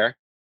anywhere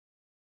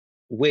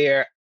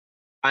where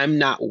I'm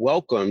not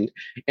welcomed.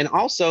 And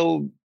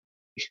also,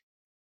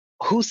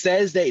 who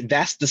says that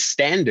that's the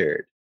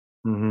standard?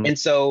 Mm-hmm. And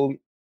so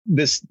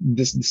this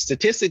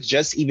statistics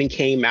just even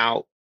came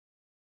out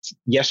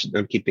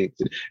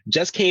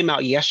just came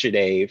out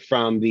yesterday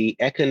from the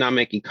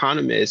economic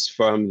economists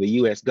from the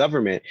US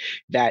government,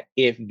 that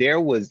if there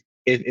was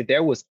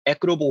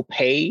equitable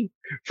pay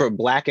for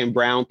Black and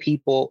brown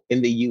people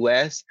in the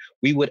US,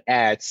 we would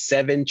add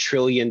 $7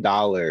 trillion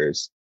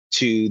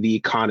to the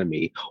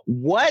economy.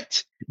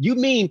 What? You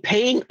mean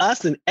paying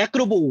us an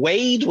equitable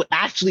wage would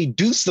actually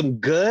do some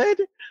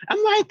good?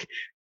 I'm like,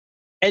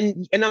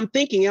 and I'm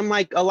thinking, I'm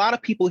like, a lot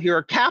of people here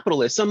are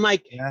capitalists. I'm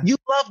like, Yeah. you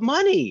love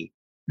money.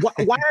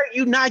 why are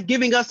you not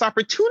giving us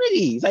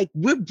opportunities? Like,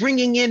 we're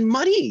bringing in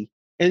money.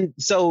 And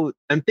so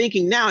I'm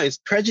thinking now, is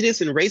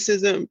prejudice and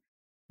racism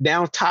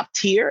now top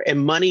tier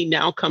and money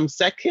now comes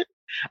second?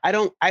 I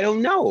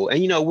don't know.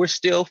 And, we're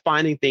still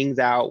finding things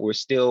out. We're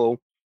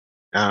still,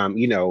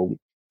 you know,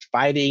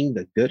 fighting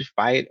the good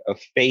fight of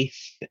faith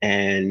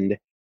and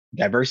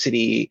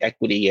diversity,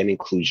 equity, and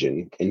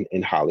inclusion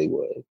in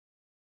Hollywood.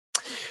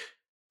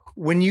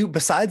 When you,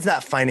 besides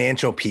that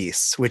financial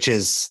piece, which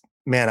is,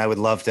 man, I would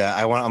love to,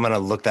 I'm going to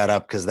look that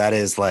up, because that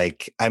is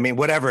like, I mean,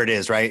 whatever it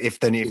is, right? If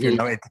you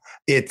know,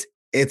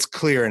 it's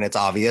clear and it's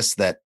obvious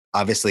that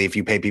obviously if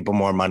you pay people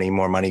more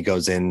money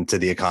goes into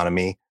the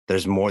economy.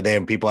 There's more,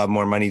 people have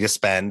more money to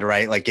spend,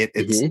 right? Like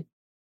it's,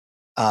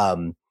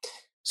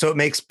 so it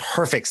makes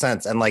perfect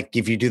sense. And like,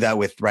 if you do that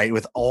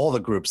with all the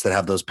groups that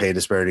have those pay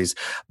disparities,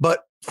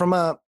 but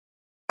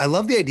I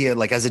love the idea,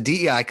 like as a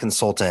DEI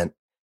consultant,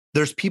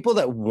 there's people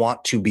that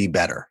want to be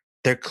better.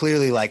 They're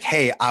clearly like,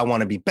 hey, I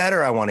want to be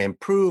better. I want to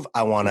improve.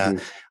 I want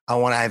to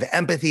have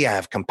empathy. I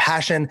have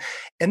compassion.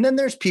 And then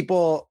there's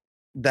people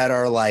that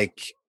are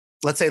like,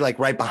 let's say like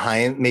right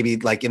behind, maybe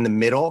like in the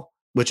middle,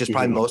 which is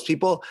probably most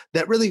people,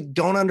 that really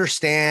don't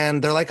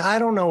understand. They're like, I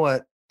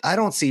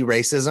don't see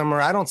racism,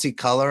 or I don't see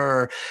color,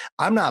 or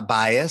I'm not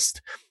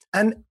biased.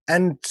 And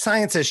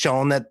science has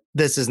shown that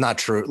this is not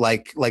true.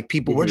 Like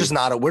people, we're just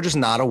not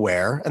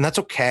aware, and that's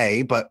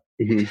okay. But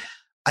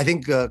I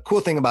think the cool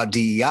thing about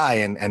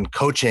DEI and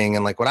coaching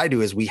and like what I do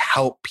is we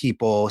help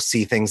people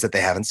see things that they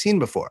haven't seen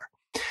before.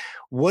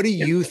 What do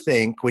you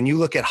think when you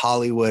look at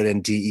Hollywood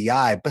and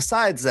DEI,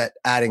 besides that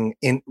adding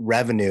in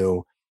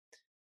revenue,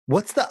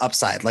 what's the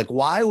upside? Like,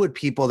 why would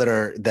people that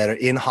are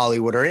in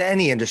Hollywood or in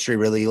any industry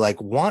really like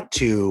want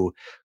to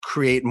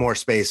create more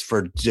space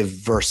for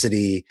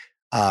diversity,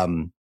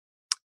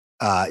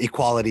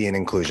 equality, and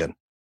inclusion?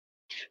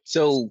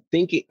 So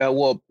thinking,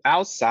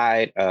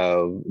 outside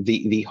of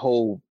the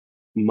whole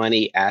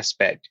money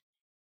aspect,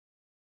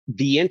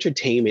 the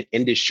entertainment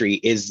industry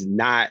is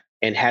not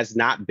and has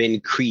not been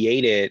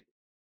created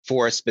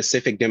for a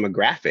specific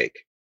demographic.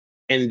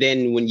 And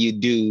then when you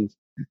do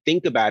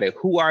think about it,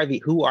 who are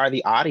the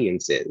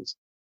audiences?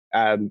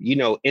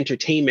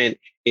 Entertainment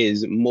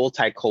is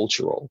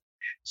multicultural.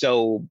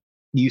 So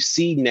you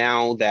see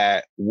now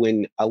that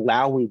when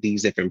allowing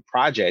these different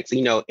projects,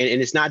 and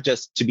it's not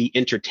just to be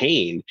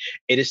entertained,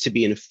 it is to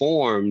be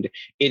informed,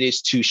 it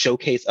is to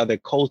showcase other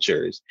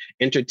cultures.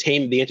 The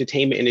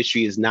entertainment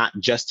industry is not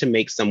just to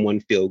make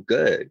someone feel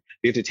good.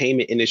 The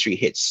entertainment industry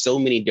hits so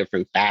many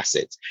different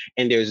facets,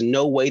 and there's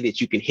no way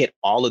that you can hit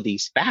all of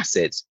these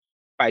facets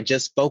by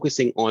just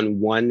focusing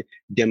on one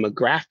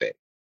demographic.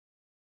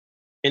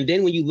 And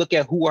then when you look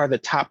at who are the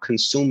top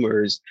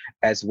consumers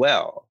as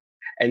well.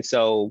 And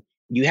so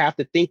you have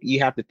to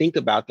think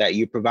about that.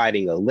 You're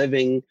providing a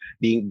living.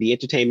 The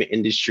entertainment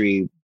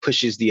industry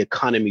pushes the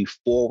economy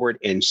forward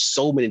in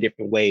so many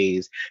different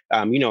ways.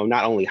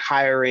 Not only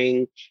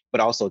hiring,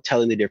 but also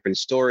telling the different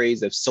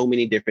stories of so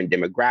many different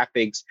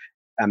demographics,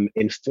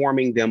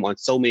 informing them on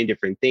so many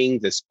different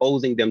things,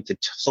 exposing them to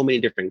so many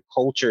different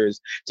cultures.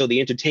 So the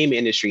entertainment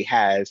industry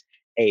has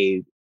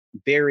a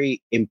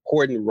very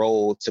important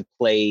role to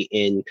play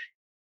in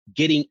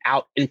getting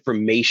out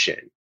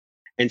information.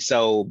 And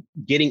so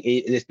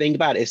the thing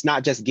about it, it's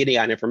not just getting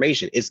out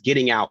information, it's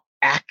getting out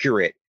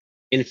accurate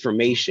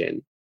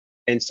information.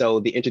 And so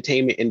the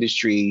entertainment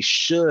industry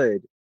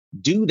should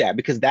do that,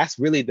 because that's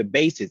really the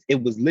basis.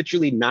 It was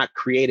literally not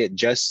created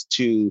just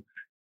to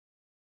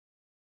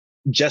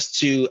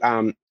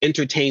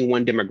entertain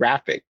one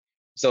demographic.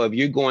 So if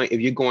you're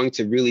going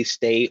to really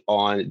stay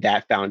on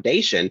that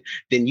foundation,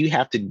 then you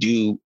have to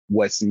do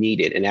what's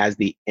needed. And as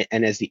the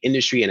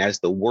industry and as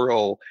the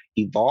world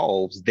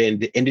evolves, then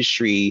the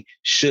industry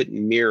should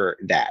mirror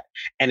that.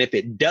 And if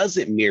it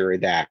doesn't mirror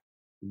that,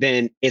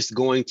 then it's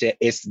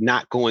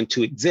not going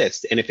to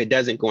exist. And if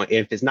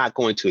it's not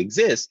going to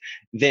exist,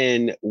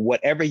 then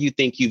whatever you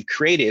think you've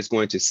created is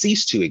going to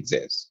cease to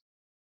exist,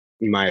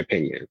 in my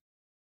opinion.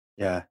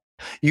 Yeah.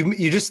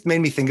 You just made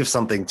me think of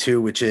something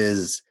too, which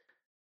is,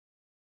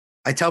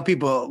 I tell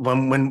people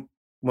when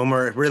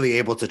we're really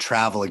able to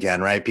travel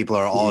again, right? People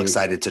are all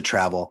excited to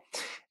travel.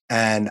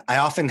 And I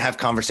often have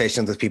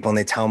conversations with people and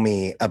they tell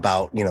me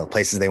about,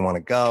 places they want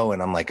to go.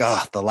 And I'm like,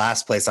 oh, the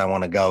last place I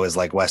want to go is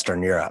like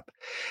Western Europe.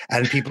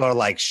 And people are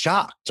like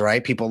shocked,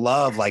 right? People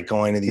love like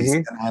going to these.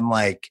 And I'm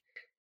like,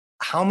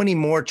 how many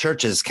more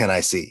churches can I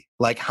see?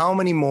 Like how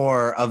many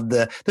more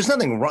there's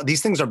nothing wrong.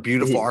 These things are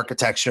beautiful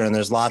architecture and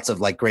there's lots of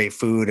like great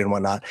food and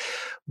whatnot.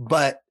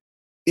 But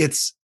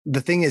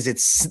the thing is,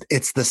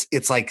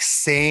 it's like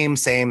same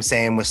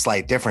with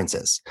slight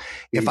differences.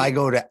 If I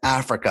go to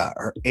Africa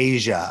or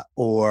Asia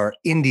or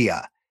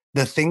India,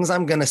 the things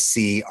I'm going to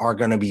see are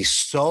going to be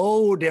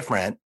so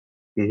different.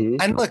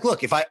 And like,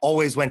 look, if I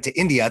always went to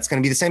India, it's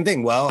going to be the same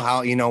thing. Well,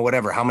 how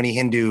many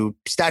Hindu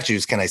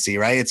statues can I see?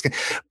 Right.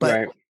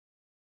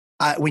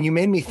 When you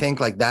made me think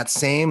like that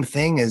same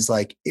thing is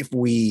like, if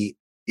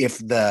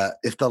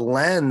the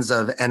lens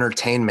of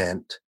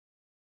entertainment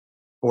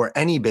or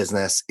any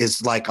business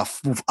is like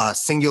a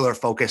singular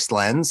focused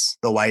lens,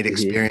 the white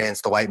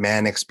experience, the white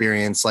man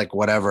experience, like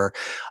whatever.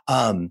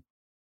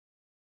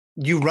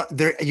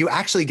 You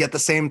actually get the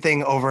same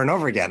thing over and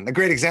over again. A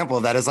great example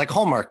of that is like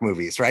Hallmark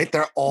movies, right?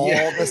 They're all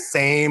the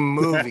same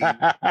movie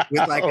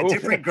with like a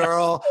different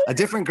girl,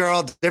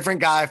 different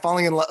guy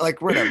falling in love,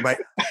 like whatever, right?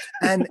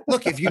 And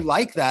look, if you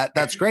like that,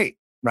 that's great,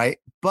 right?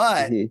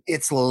 But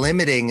it's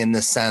limiting in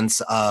the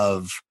sense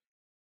of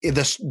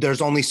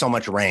there's only so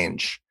much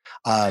range.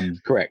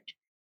 Correct.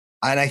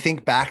 And I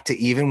think back to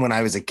even when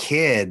I was a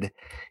kid,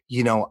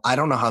 you know, I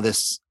don't know how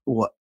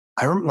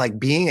I remember like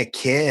being a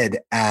kid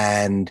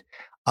and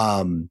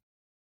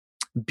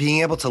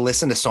being able to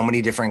listen to so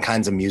many different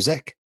kinds of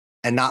music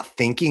and not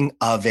thinking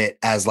of it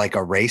as like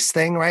a race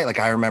thing, right? Like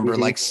I remember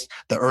like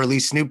the early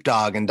Snoop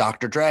Dogg and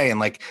Dr. Dre, and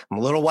like I'm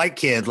a little white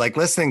kid, like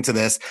listening to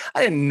this.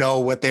 I didn't know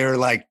what they were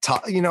like,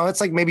 you know,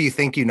 it's like maybe you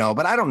think, you know,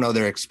 but I don't know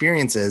their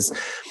experiences.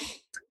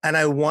 And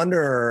I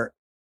wonder,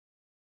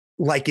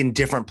 like in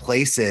different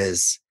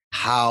places,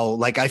 how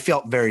like I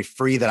felt very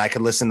free that I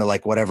could listen to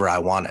like whatever I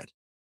wanted.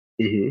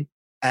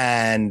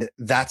 And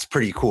that's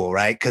pretty cool,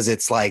 right? Because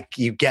it's like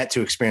you get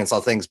to experience all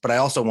things. But I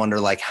also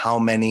wonder like how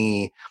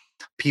many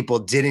people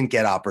didn't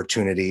get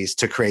opportunities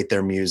to create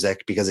their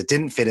music because it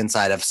didn't fit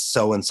inside of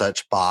so and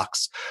such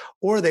box,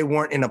 or they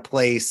weren't in a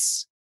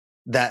place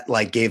that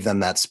like gave them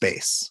that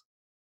space.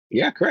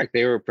 Yeah, correct.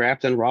 They were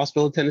perhaps in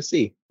Rossville,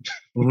 Tennessee.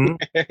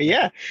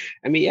 Yeah.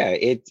 I mean, yeah,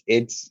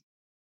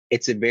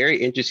 it's a very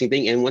interesting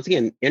thing. And once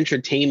again,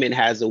 entertainment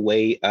has a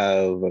way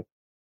of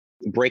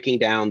breaking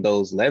down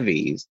those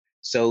levees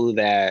so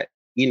that,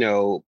 you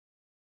know,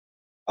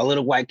 a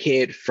little white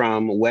kid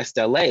from West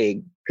LA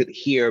could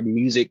hear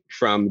music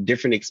from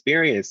different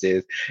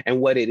experiences.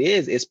 And what it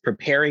is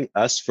preparing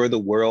us for the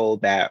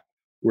world that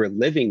we're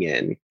living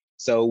in.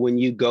 So when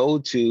you go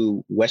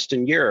to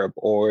Western Europe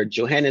or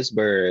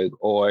Johannesburg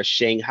or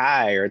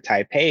Shanghai or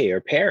Taipei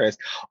or Paris,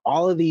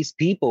 all of these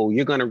people,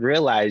 you're going to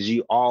realize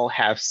you all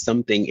have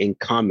something in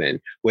common,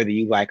 whether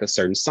you like a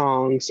certain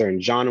song, certain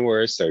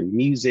genre, certain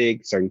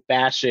music, certain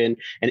fashion,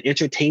 and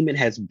entertainment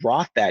has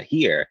brought that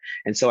here.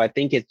 And so I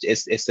think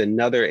it's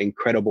another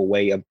incredible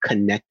way of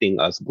connecting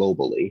us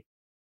globally.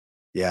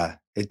 Yeah,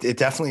 it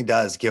definitely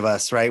does give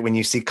us, right? When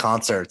you see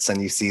concerts and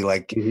you see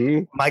like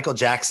Michael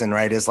Jackson,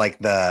 right, is like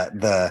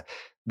the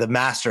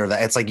master of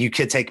that. It's like you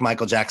could take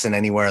Michael Jackson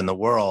anywhere in the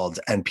world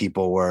and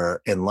people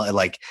were in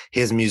like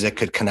his music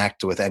could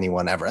connect with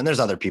anyone ever. And there's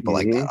other people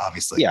like that,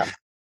 obviously. Yeah.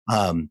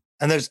 And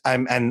there's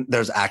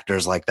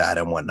actors like that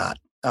and whatnot.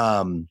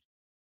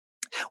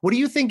 What do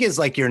you think is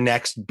like your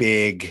next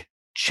big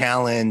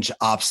challenge,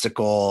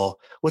 obstacle?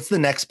 What's the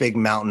next big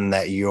mountain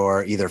that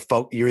you're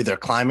either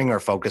climbing or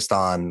focused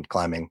on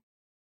climbing?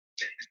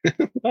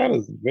 That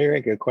was a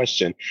very good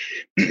question.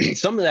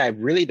 Something that I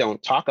really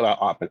don't talk about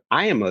often.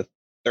 I am a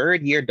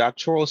third-year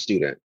doctoral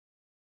student.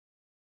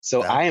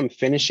 So I am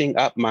finishing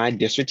up my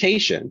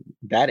dissertation.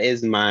 That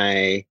is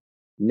my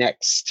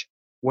next.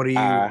 What are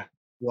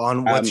you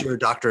on? What's your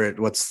doctorate?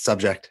 What's the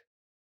subject?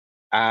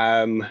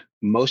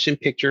 Motion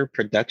picture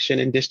production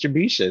and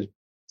distribution.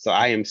 So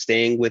I am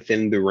staying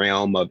within the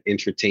realm of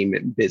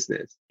entertainment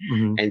business.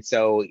 And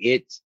so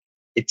it's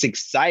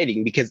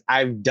exciting because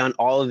I've done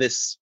all of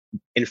this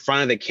in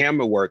front of the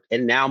camera work.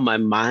 And now my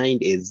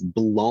mind is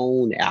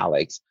blown,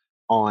 Alex,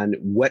 on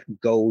what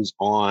goes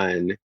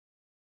on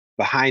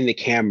behind the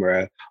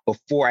camera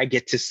before I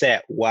get to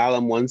set, while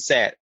I'm on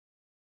set,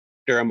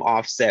 after I'm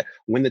off set,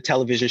 when the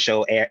television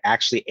show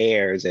actually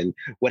airs, and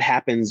what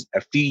happens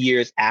a few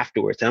years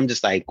afterwards. And I'm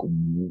just like,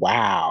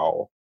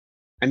 wow.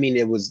 I mean,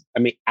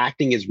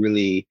 acting is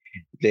really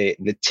the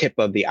tip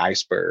of the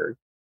iceberg,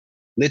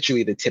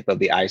 literally the tip of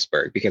the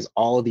iceberg, because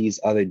all these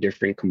other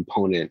different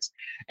components.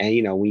 And,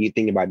 you know, when you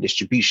think about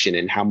distribution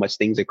and how much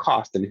things are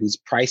cost and who's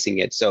pricing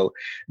it. So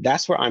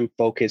that's where I'm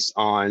focused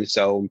on.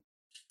 So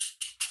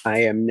I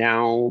am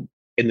now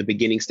in the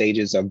beginning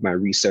stages of my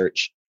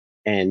research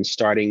and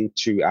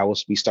I will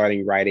be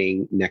starting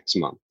writing next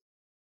month.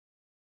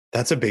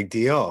 That's a big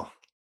deal.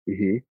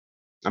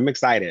 I'm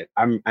excited.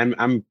 I'm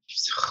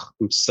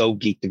so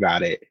geeked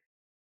about it.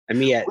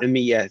 Yeah,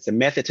 it's a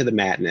method to the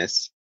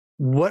madness.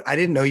 What, I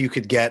didn't know you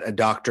could get a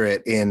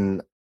doctorate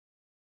in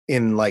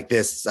like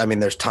this. I mean,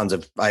 there's tons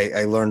of,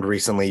 I learned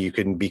recently you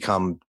can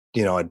become,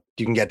 you know,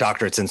 you can get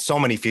doctorates in so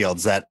many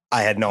fields that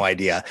I had no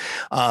idea.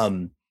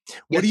 So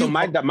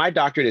my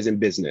doctorate is in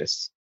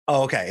business.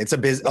 Oh, okay. It's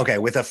okay,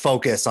 with a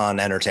focus on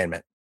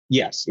entertainment.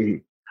 Yes.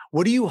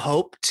 What do you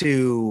hope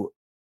to,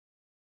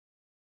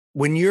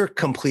 when you're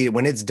complete,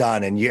 when it's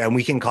done and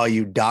we can call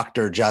you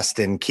Dr.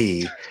 Justin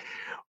Key,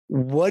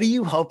 what do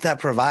you hope that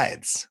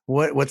provides?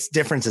 What's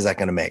difference is that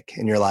going to make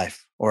in your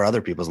life or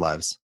other people's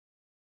lives?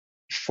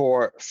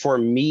 For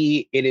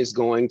me, it is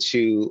going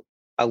to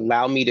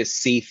allow me to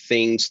see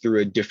things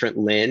through a different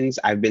lens.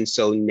 I've been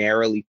so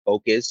narrowly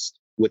focused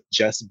with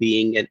just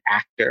being an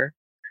actor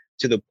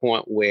to the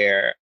point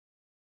where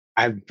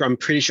I'm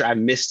pretty sure I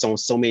missed on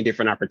so many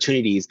different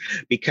opportunities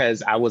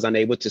because I was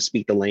unable to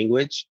speak the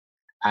language.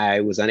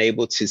 I was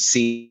unable to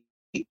see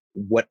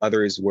what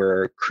others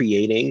were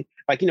creating.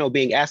 Like,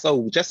 being asked,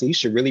 oh, Justin, you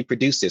should really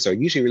produce this or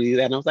you should really do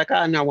that. And I was like,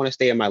 oh, no, I want to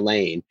stay in my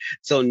lane.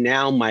 So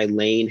now my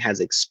lane has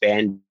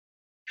expanded.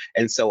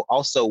 And so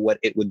also what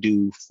it would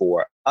do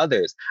for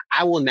others,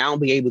 I will now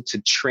be able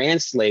to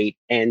translate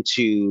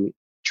to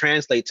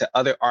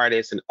other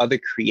artists and other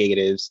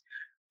creatives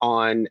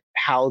on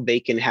how they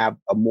can have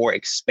a more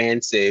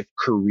expansive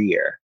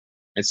career.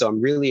 And so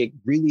I'm really,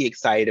 really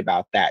excited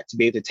about that, to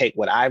be able to take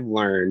what I've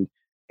learned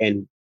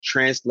and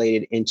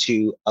translate it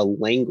into a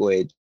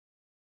language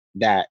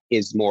that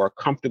is more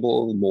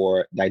comfortable,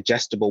 more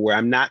digestible, where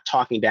I'm not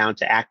talking down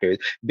to actors,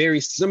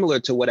 very similar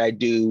to what I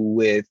do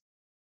with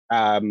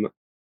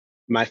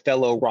my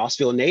fellow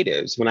Rossville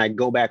natives when I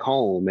go back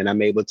home and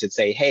I'm able to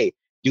say, hey,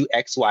 do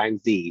X, Y,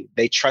 and Z.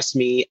 They trust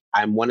me.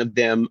 I'm one of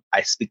them.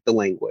 I speak the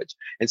language.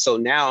 And so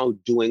now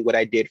doing what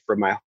I did for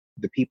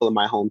the people in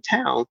my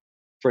hometown,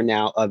 for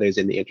now others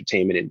in the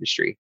entertainment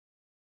industry.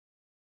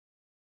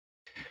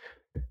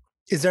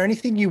 Is there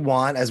anything you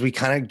want, as we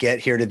kind of get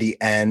here to the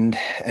end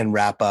and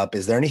wrap up,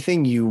 is there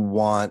anything you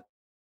want,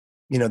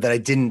 that I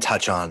didn't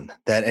touch on,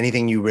 that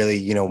anything you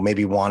really,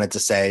 maybe wanted to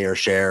say or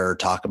share or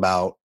talk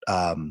about,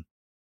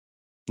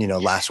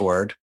 last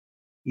word?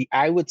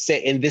 I would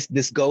say, and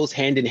this goes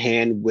hand in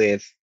hand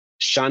with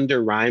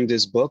Shonda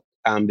Rhimes' book,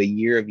 The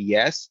Year of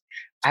Yes.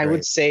 I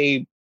would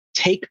say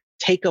take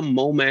a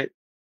moment.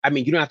 I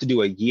mean, you don't have to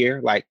do a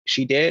year like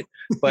she did,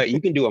 but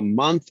you can do a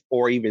month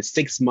or even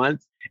 6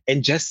 months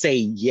and just say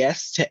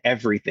yes to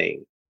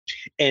everything.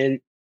 And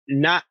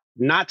not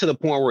to the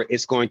point where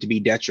it's going to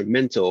be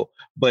detrimental,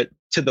 but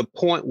to the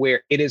point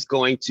where it is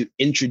going to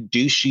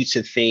introduce you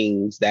to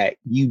things that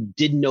you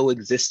didn't know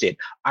existed,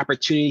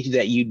 opportunities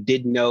that you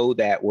didn't know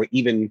that were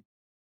even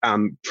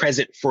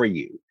present for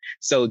you.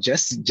 So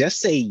just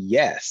say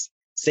yes.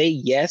 Say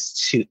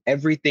yes to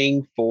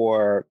everything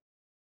for,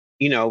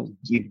 you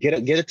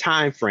get a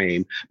time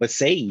frame, but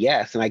say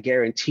yes. And I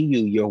guarantee you,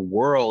 your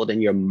world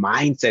and your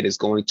mindset is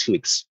going to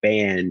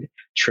expand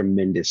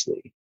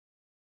tremendously.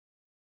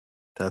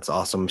 That's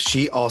awesome.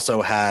 She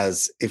also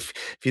has, if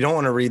you don't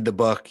want to read the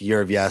book,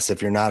 Year of Yes,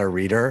 if you're not a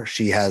reader,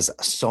 she has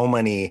so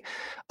many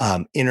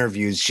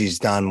interviews she's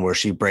done where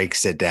she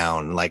breaks it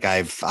down. Like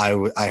I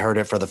heard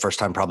it for the first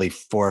time probably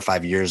 4 or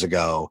 5 years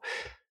ago,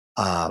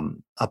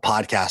 a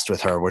podcast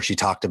with her where she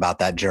talked about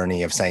that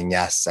journey of saying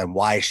yes and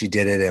why she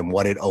did it and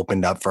what it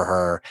opened up for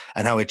her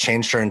and how it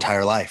changed her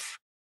entire life.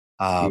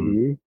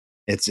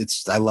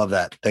 It's I love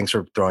that. Thanks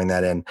for throwing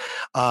that in.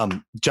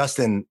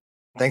 Justin,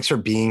 thanks for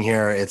being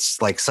here. It's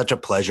like such a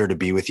pleasure to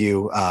be with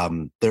you.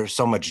 There's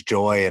so much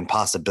joy and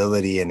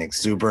possibility and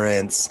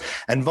exuberance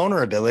and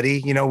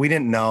vulnerability. We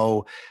didn't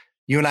know,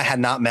 you and I had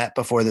not met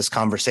before this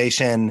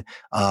conversation.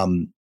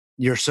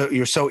 You're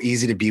so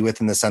easy to be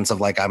with in the sense of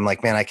like, I'm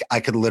like, man, I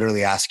could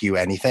literally ask you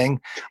anything.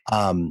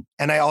 And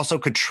I also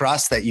could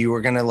trust that you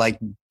were going to like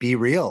be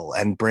real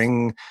and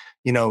bring,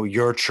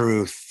 your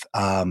truth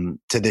to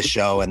this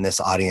show and this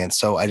audience.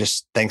 So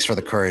thanks for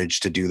the courage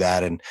to do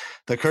that and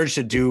the courage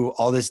to do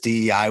all this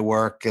DEI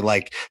work,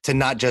 like to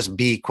not just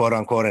be quote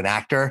unquote an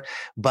actor,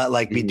 but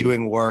like be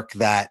doing work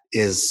that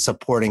is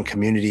supporting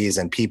communities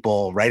and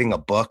people, writing a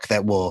book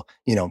that will,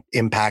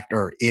 impact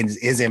or is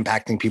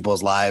impacting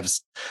people's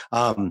lives.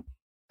 And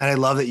I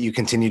love that you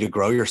continue to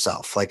grow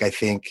yourself. Like, I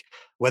think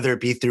whether it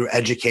be through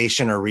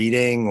education or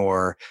reading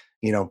or,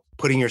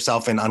 putting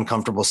yourself in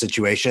uncomfortable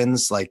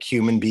situations, like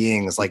human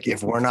beings, like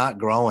if we're not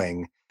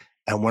growing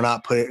and we're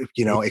not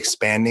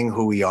expanding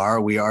who we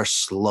are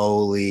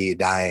slowly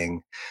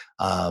dying.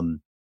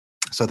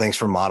 So thanks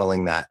for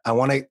modeling that. I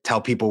want to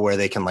tell people where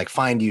they can like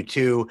find you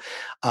too.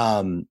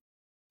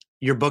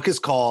 Your book is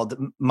called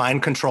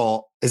Mind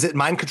Control. Is it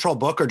Mind Control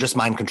book or just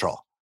Mind Control?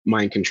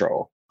 Mind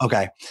Control.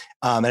 Okay.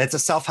 And it's a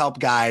self-help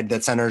guide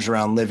that centers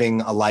around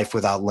living a life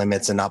without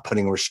limits and not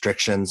putting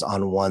restrictions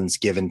on one's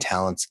given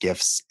talents,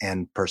 gifts,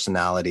 and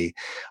personality.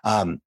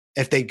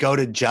 If they go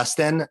to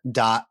Justin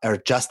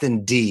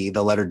D,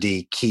 the letter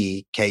D,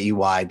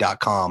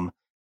 Key.com,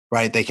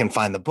 right? They can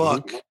find the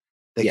book.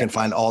 They can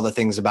find all the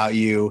things about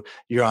you.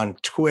 You're on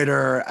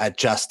Twitter at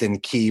Justin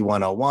Key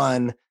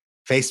 101,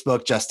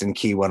 Facebook, Justin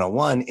Key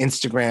 101,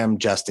 Instagram,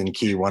 Justin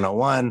Key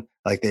 101.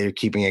 Like they're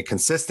keeping it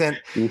consistent.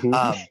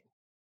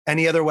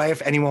 Any other way,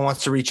 if anyone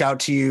wants to reach out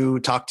to you,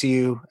 talk to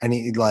you,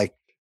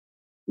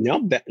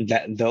 No,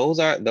 those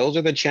are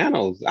the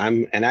channels.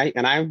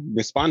 I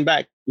respond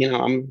back.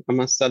 I'm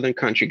a Southern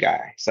country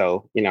guy,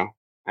 so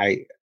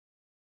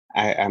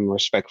I'm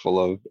respectful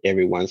of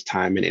everyone's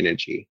time and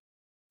energy.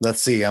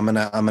 Let's see. I'm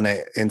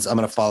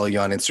gonna follow you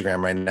on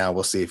Instagram right now.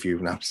 We'll see if you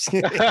know.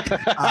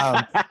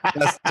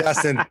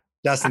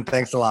 Justin,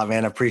 thanks a lot,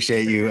 man.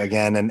 Appreciate you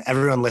again. And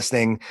everyone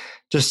listening,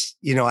 just,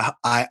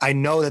 I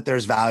know that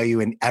there's value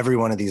in every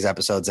one of these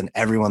episodes and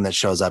everyone that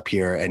shows up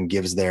here and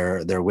gives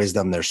their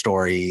wisdom, their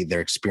story,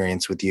 their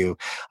experience with you.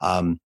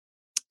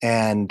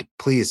 And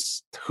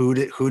please, who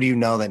do you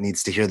know that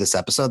needs to hear this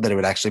episode that it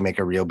would actually make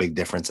a real big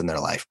difference in their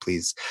life?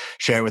 Please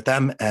share it with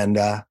them. And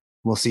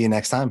we'll see you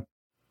next time.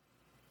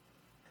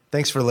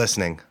 Thanks for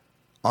listening.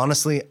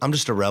 Honestly, I'm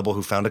just a rebel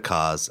who found a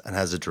cause and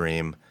has a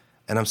dream.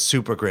 and I'm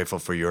super grateful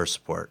for your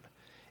support.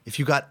 If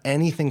you got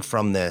anything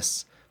from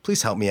this,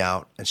 please help me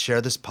out and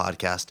share this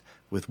podcast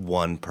with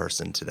one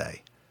person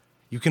today.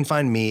 You can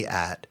find me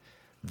at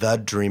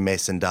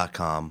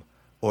thedreammason.com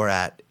or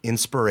at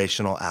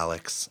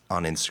inspirationalalex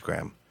on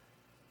Instagram.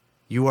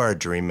 You are a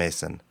dream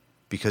mason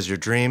because your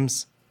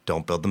dreams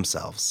don't build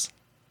themselves.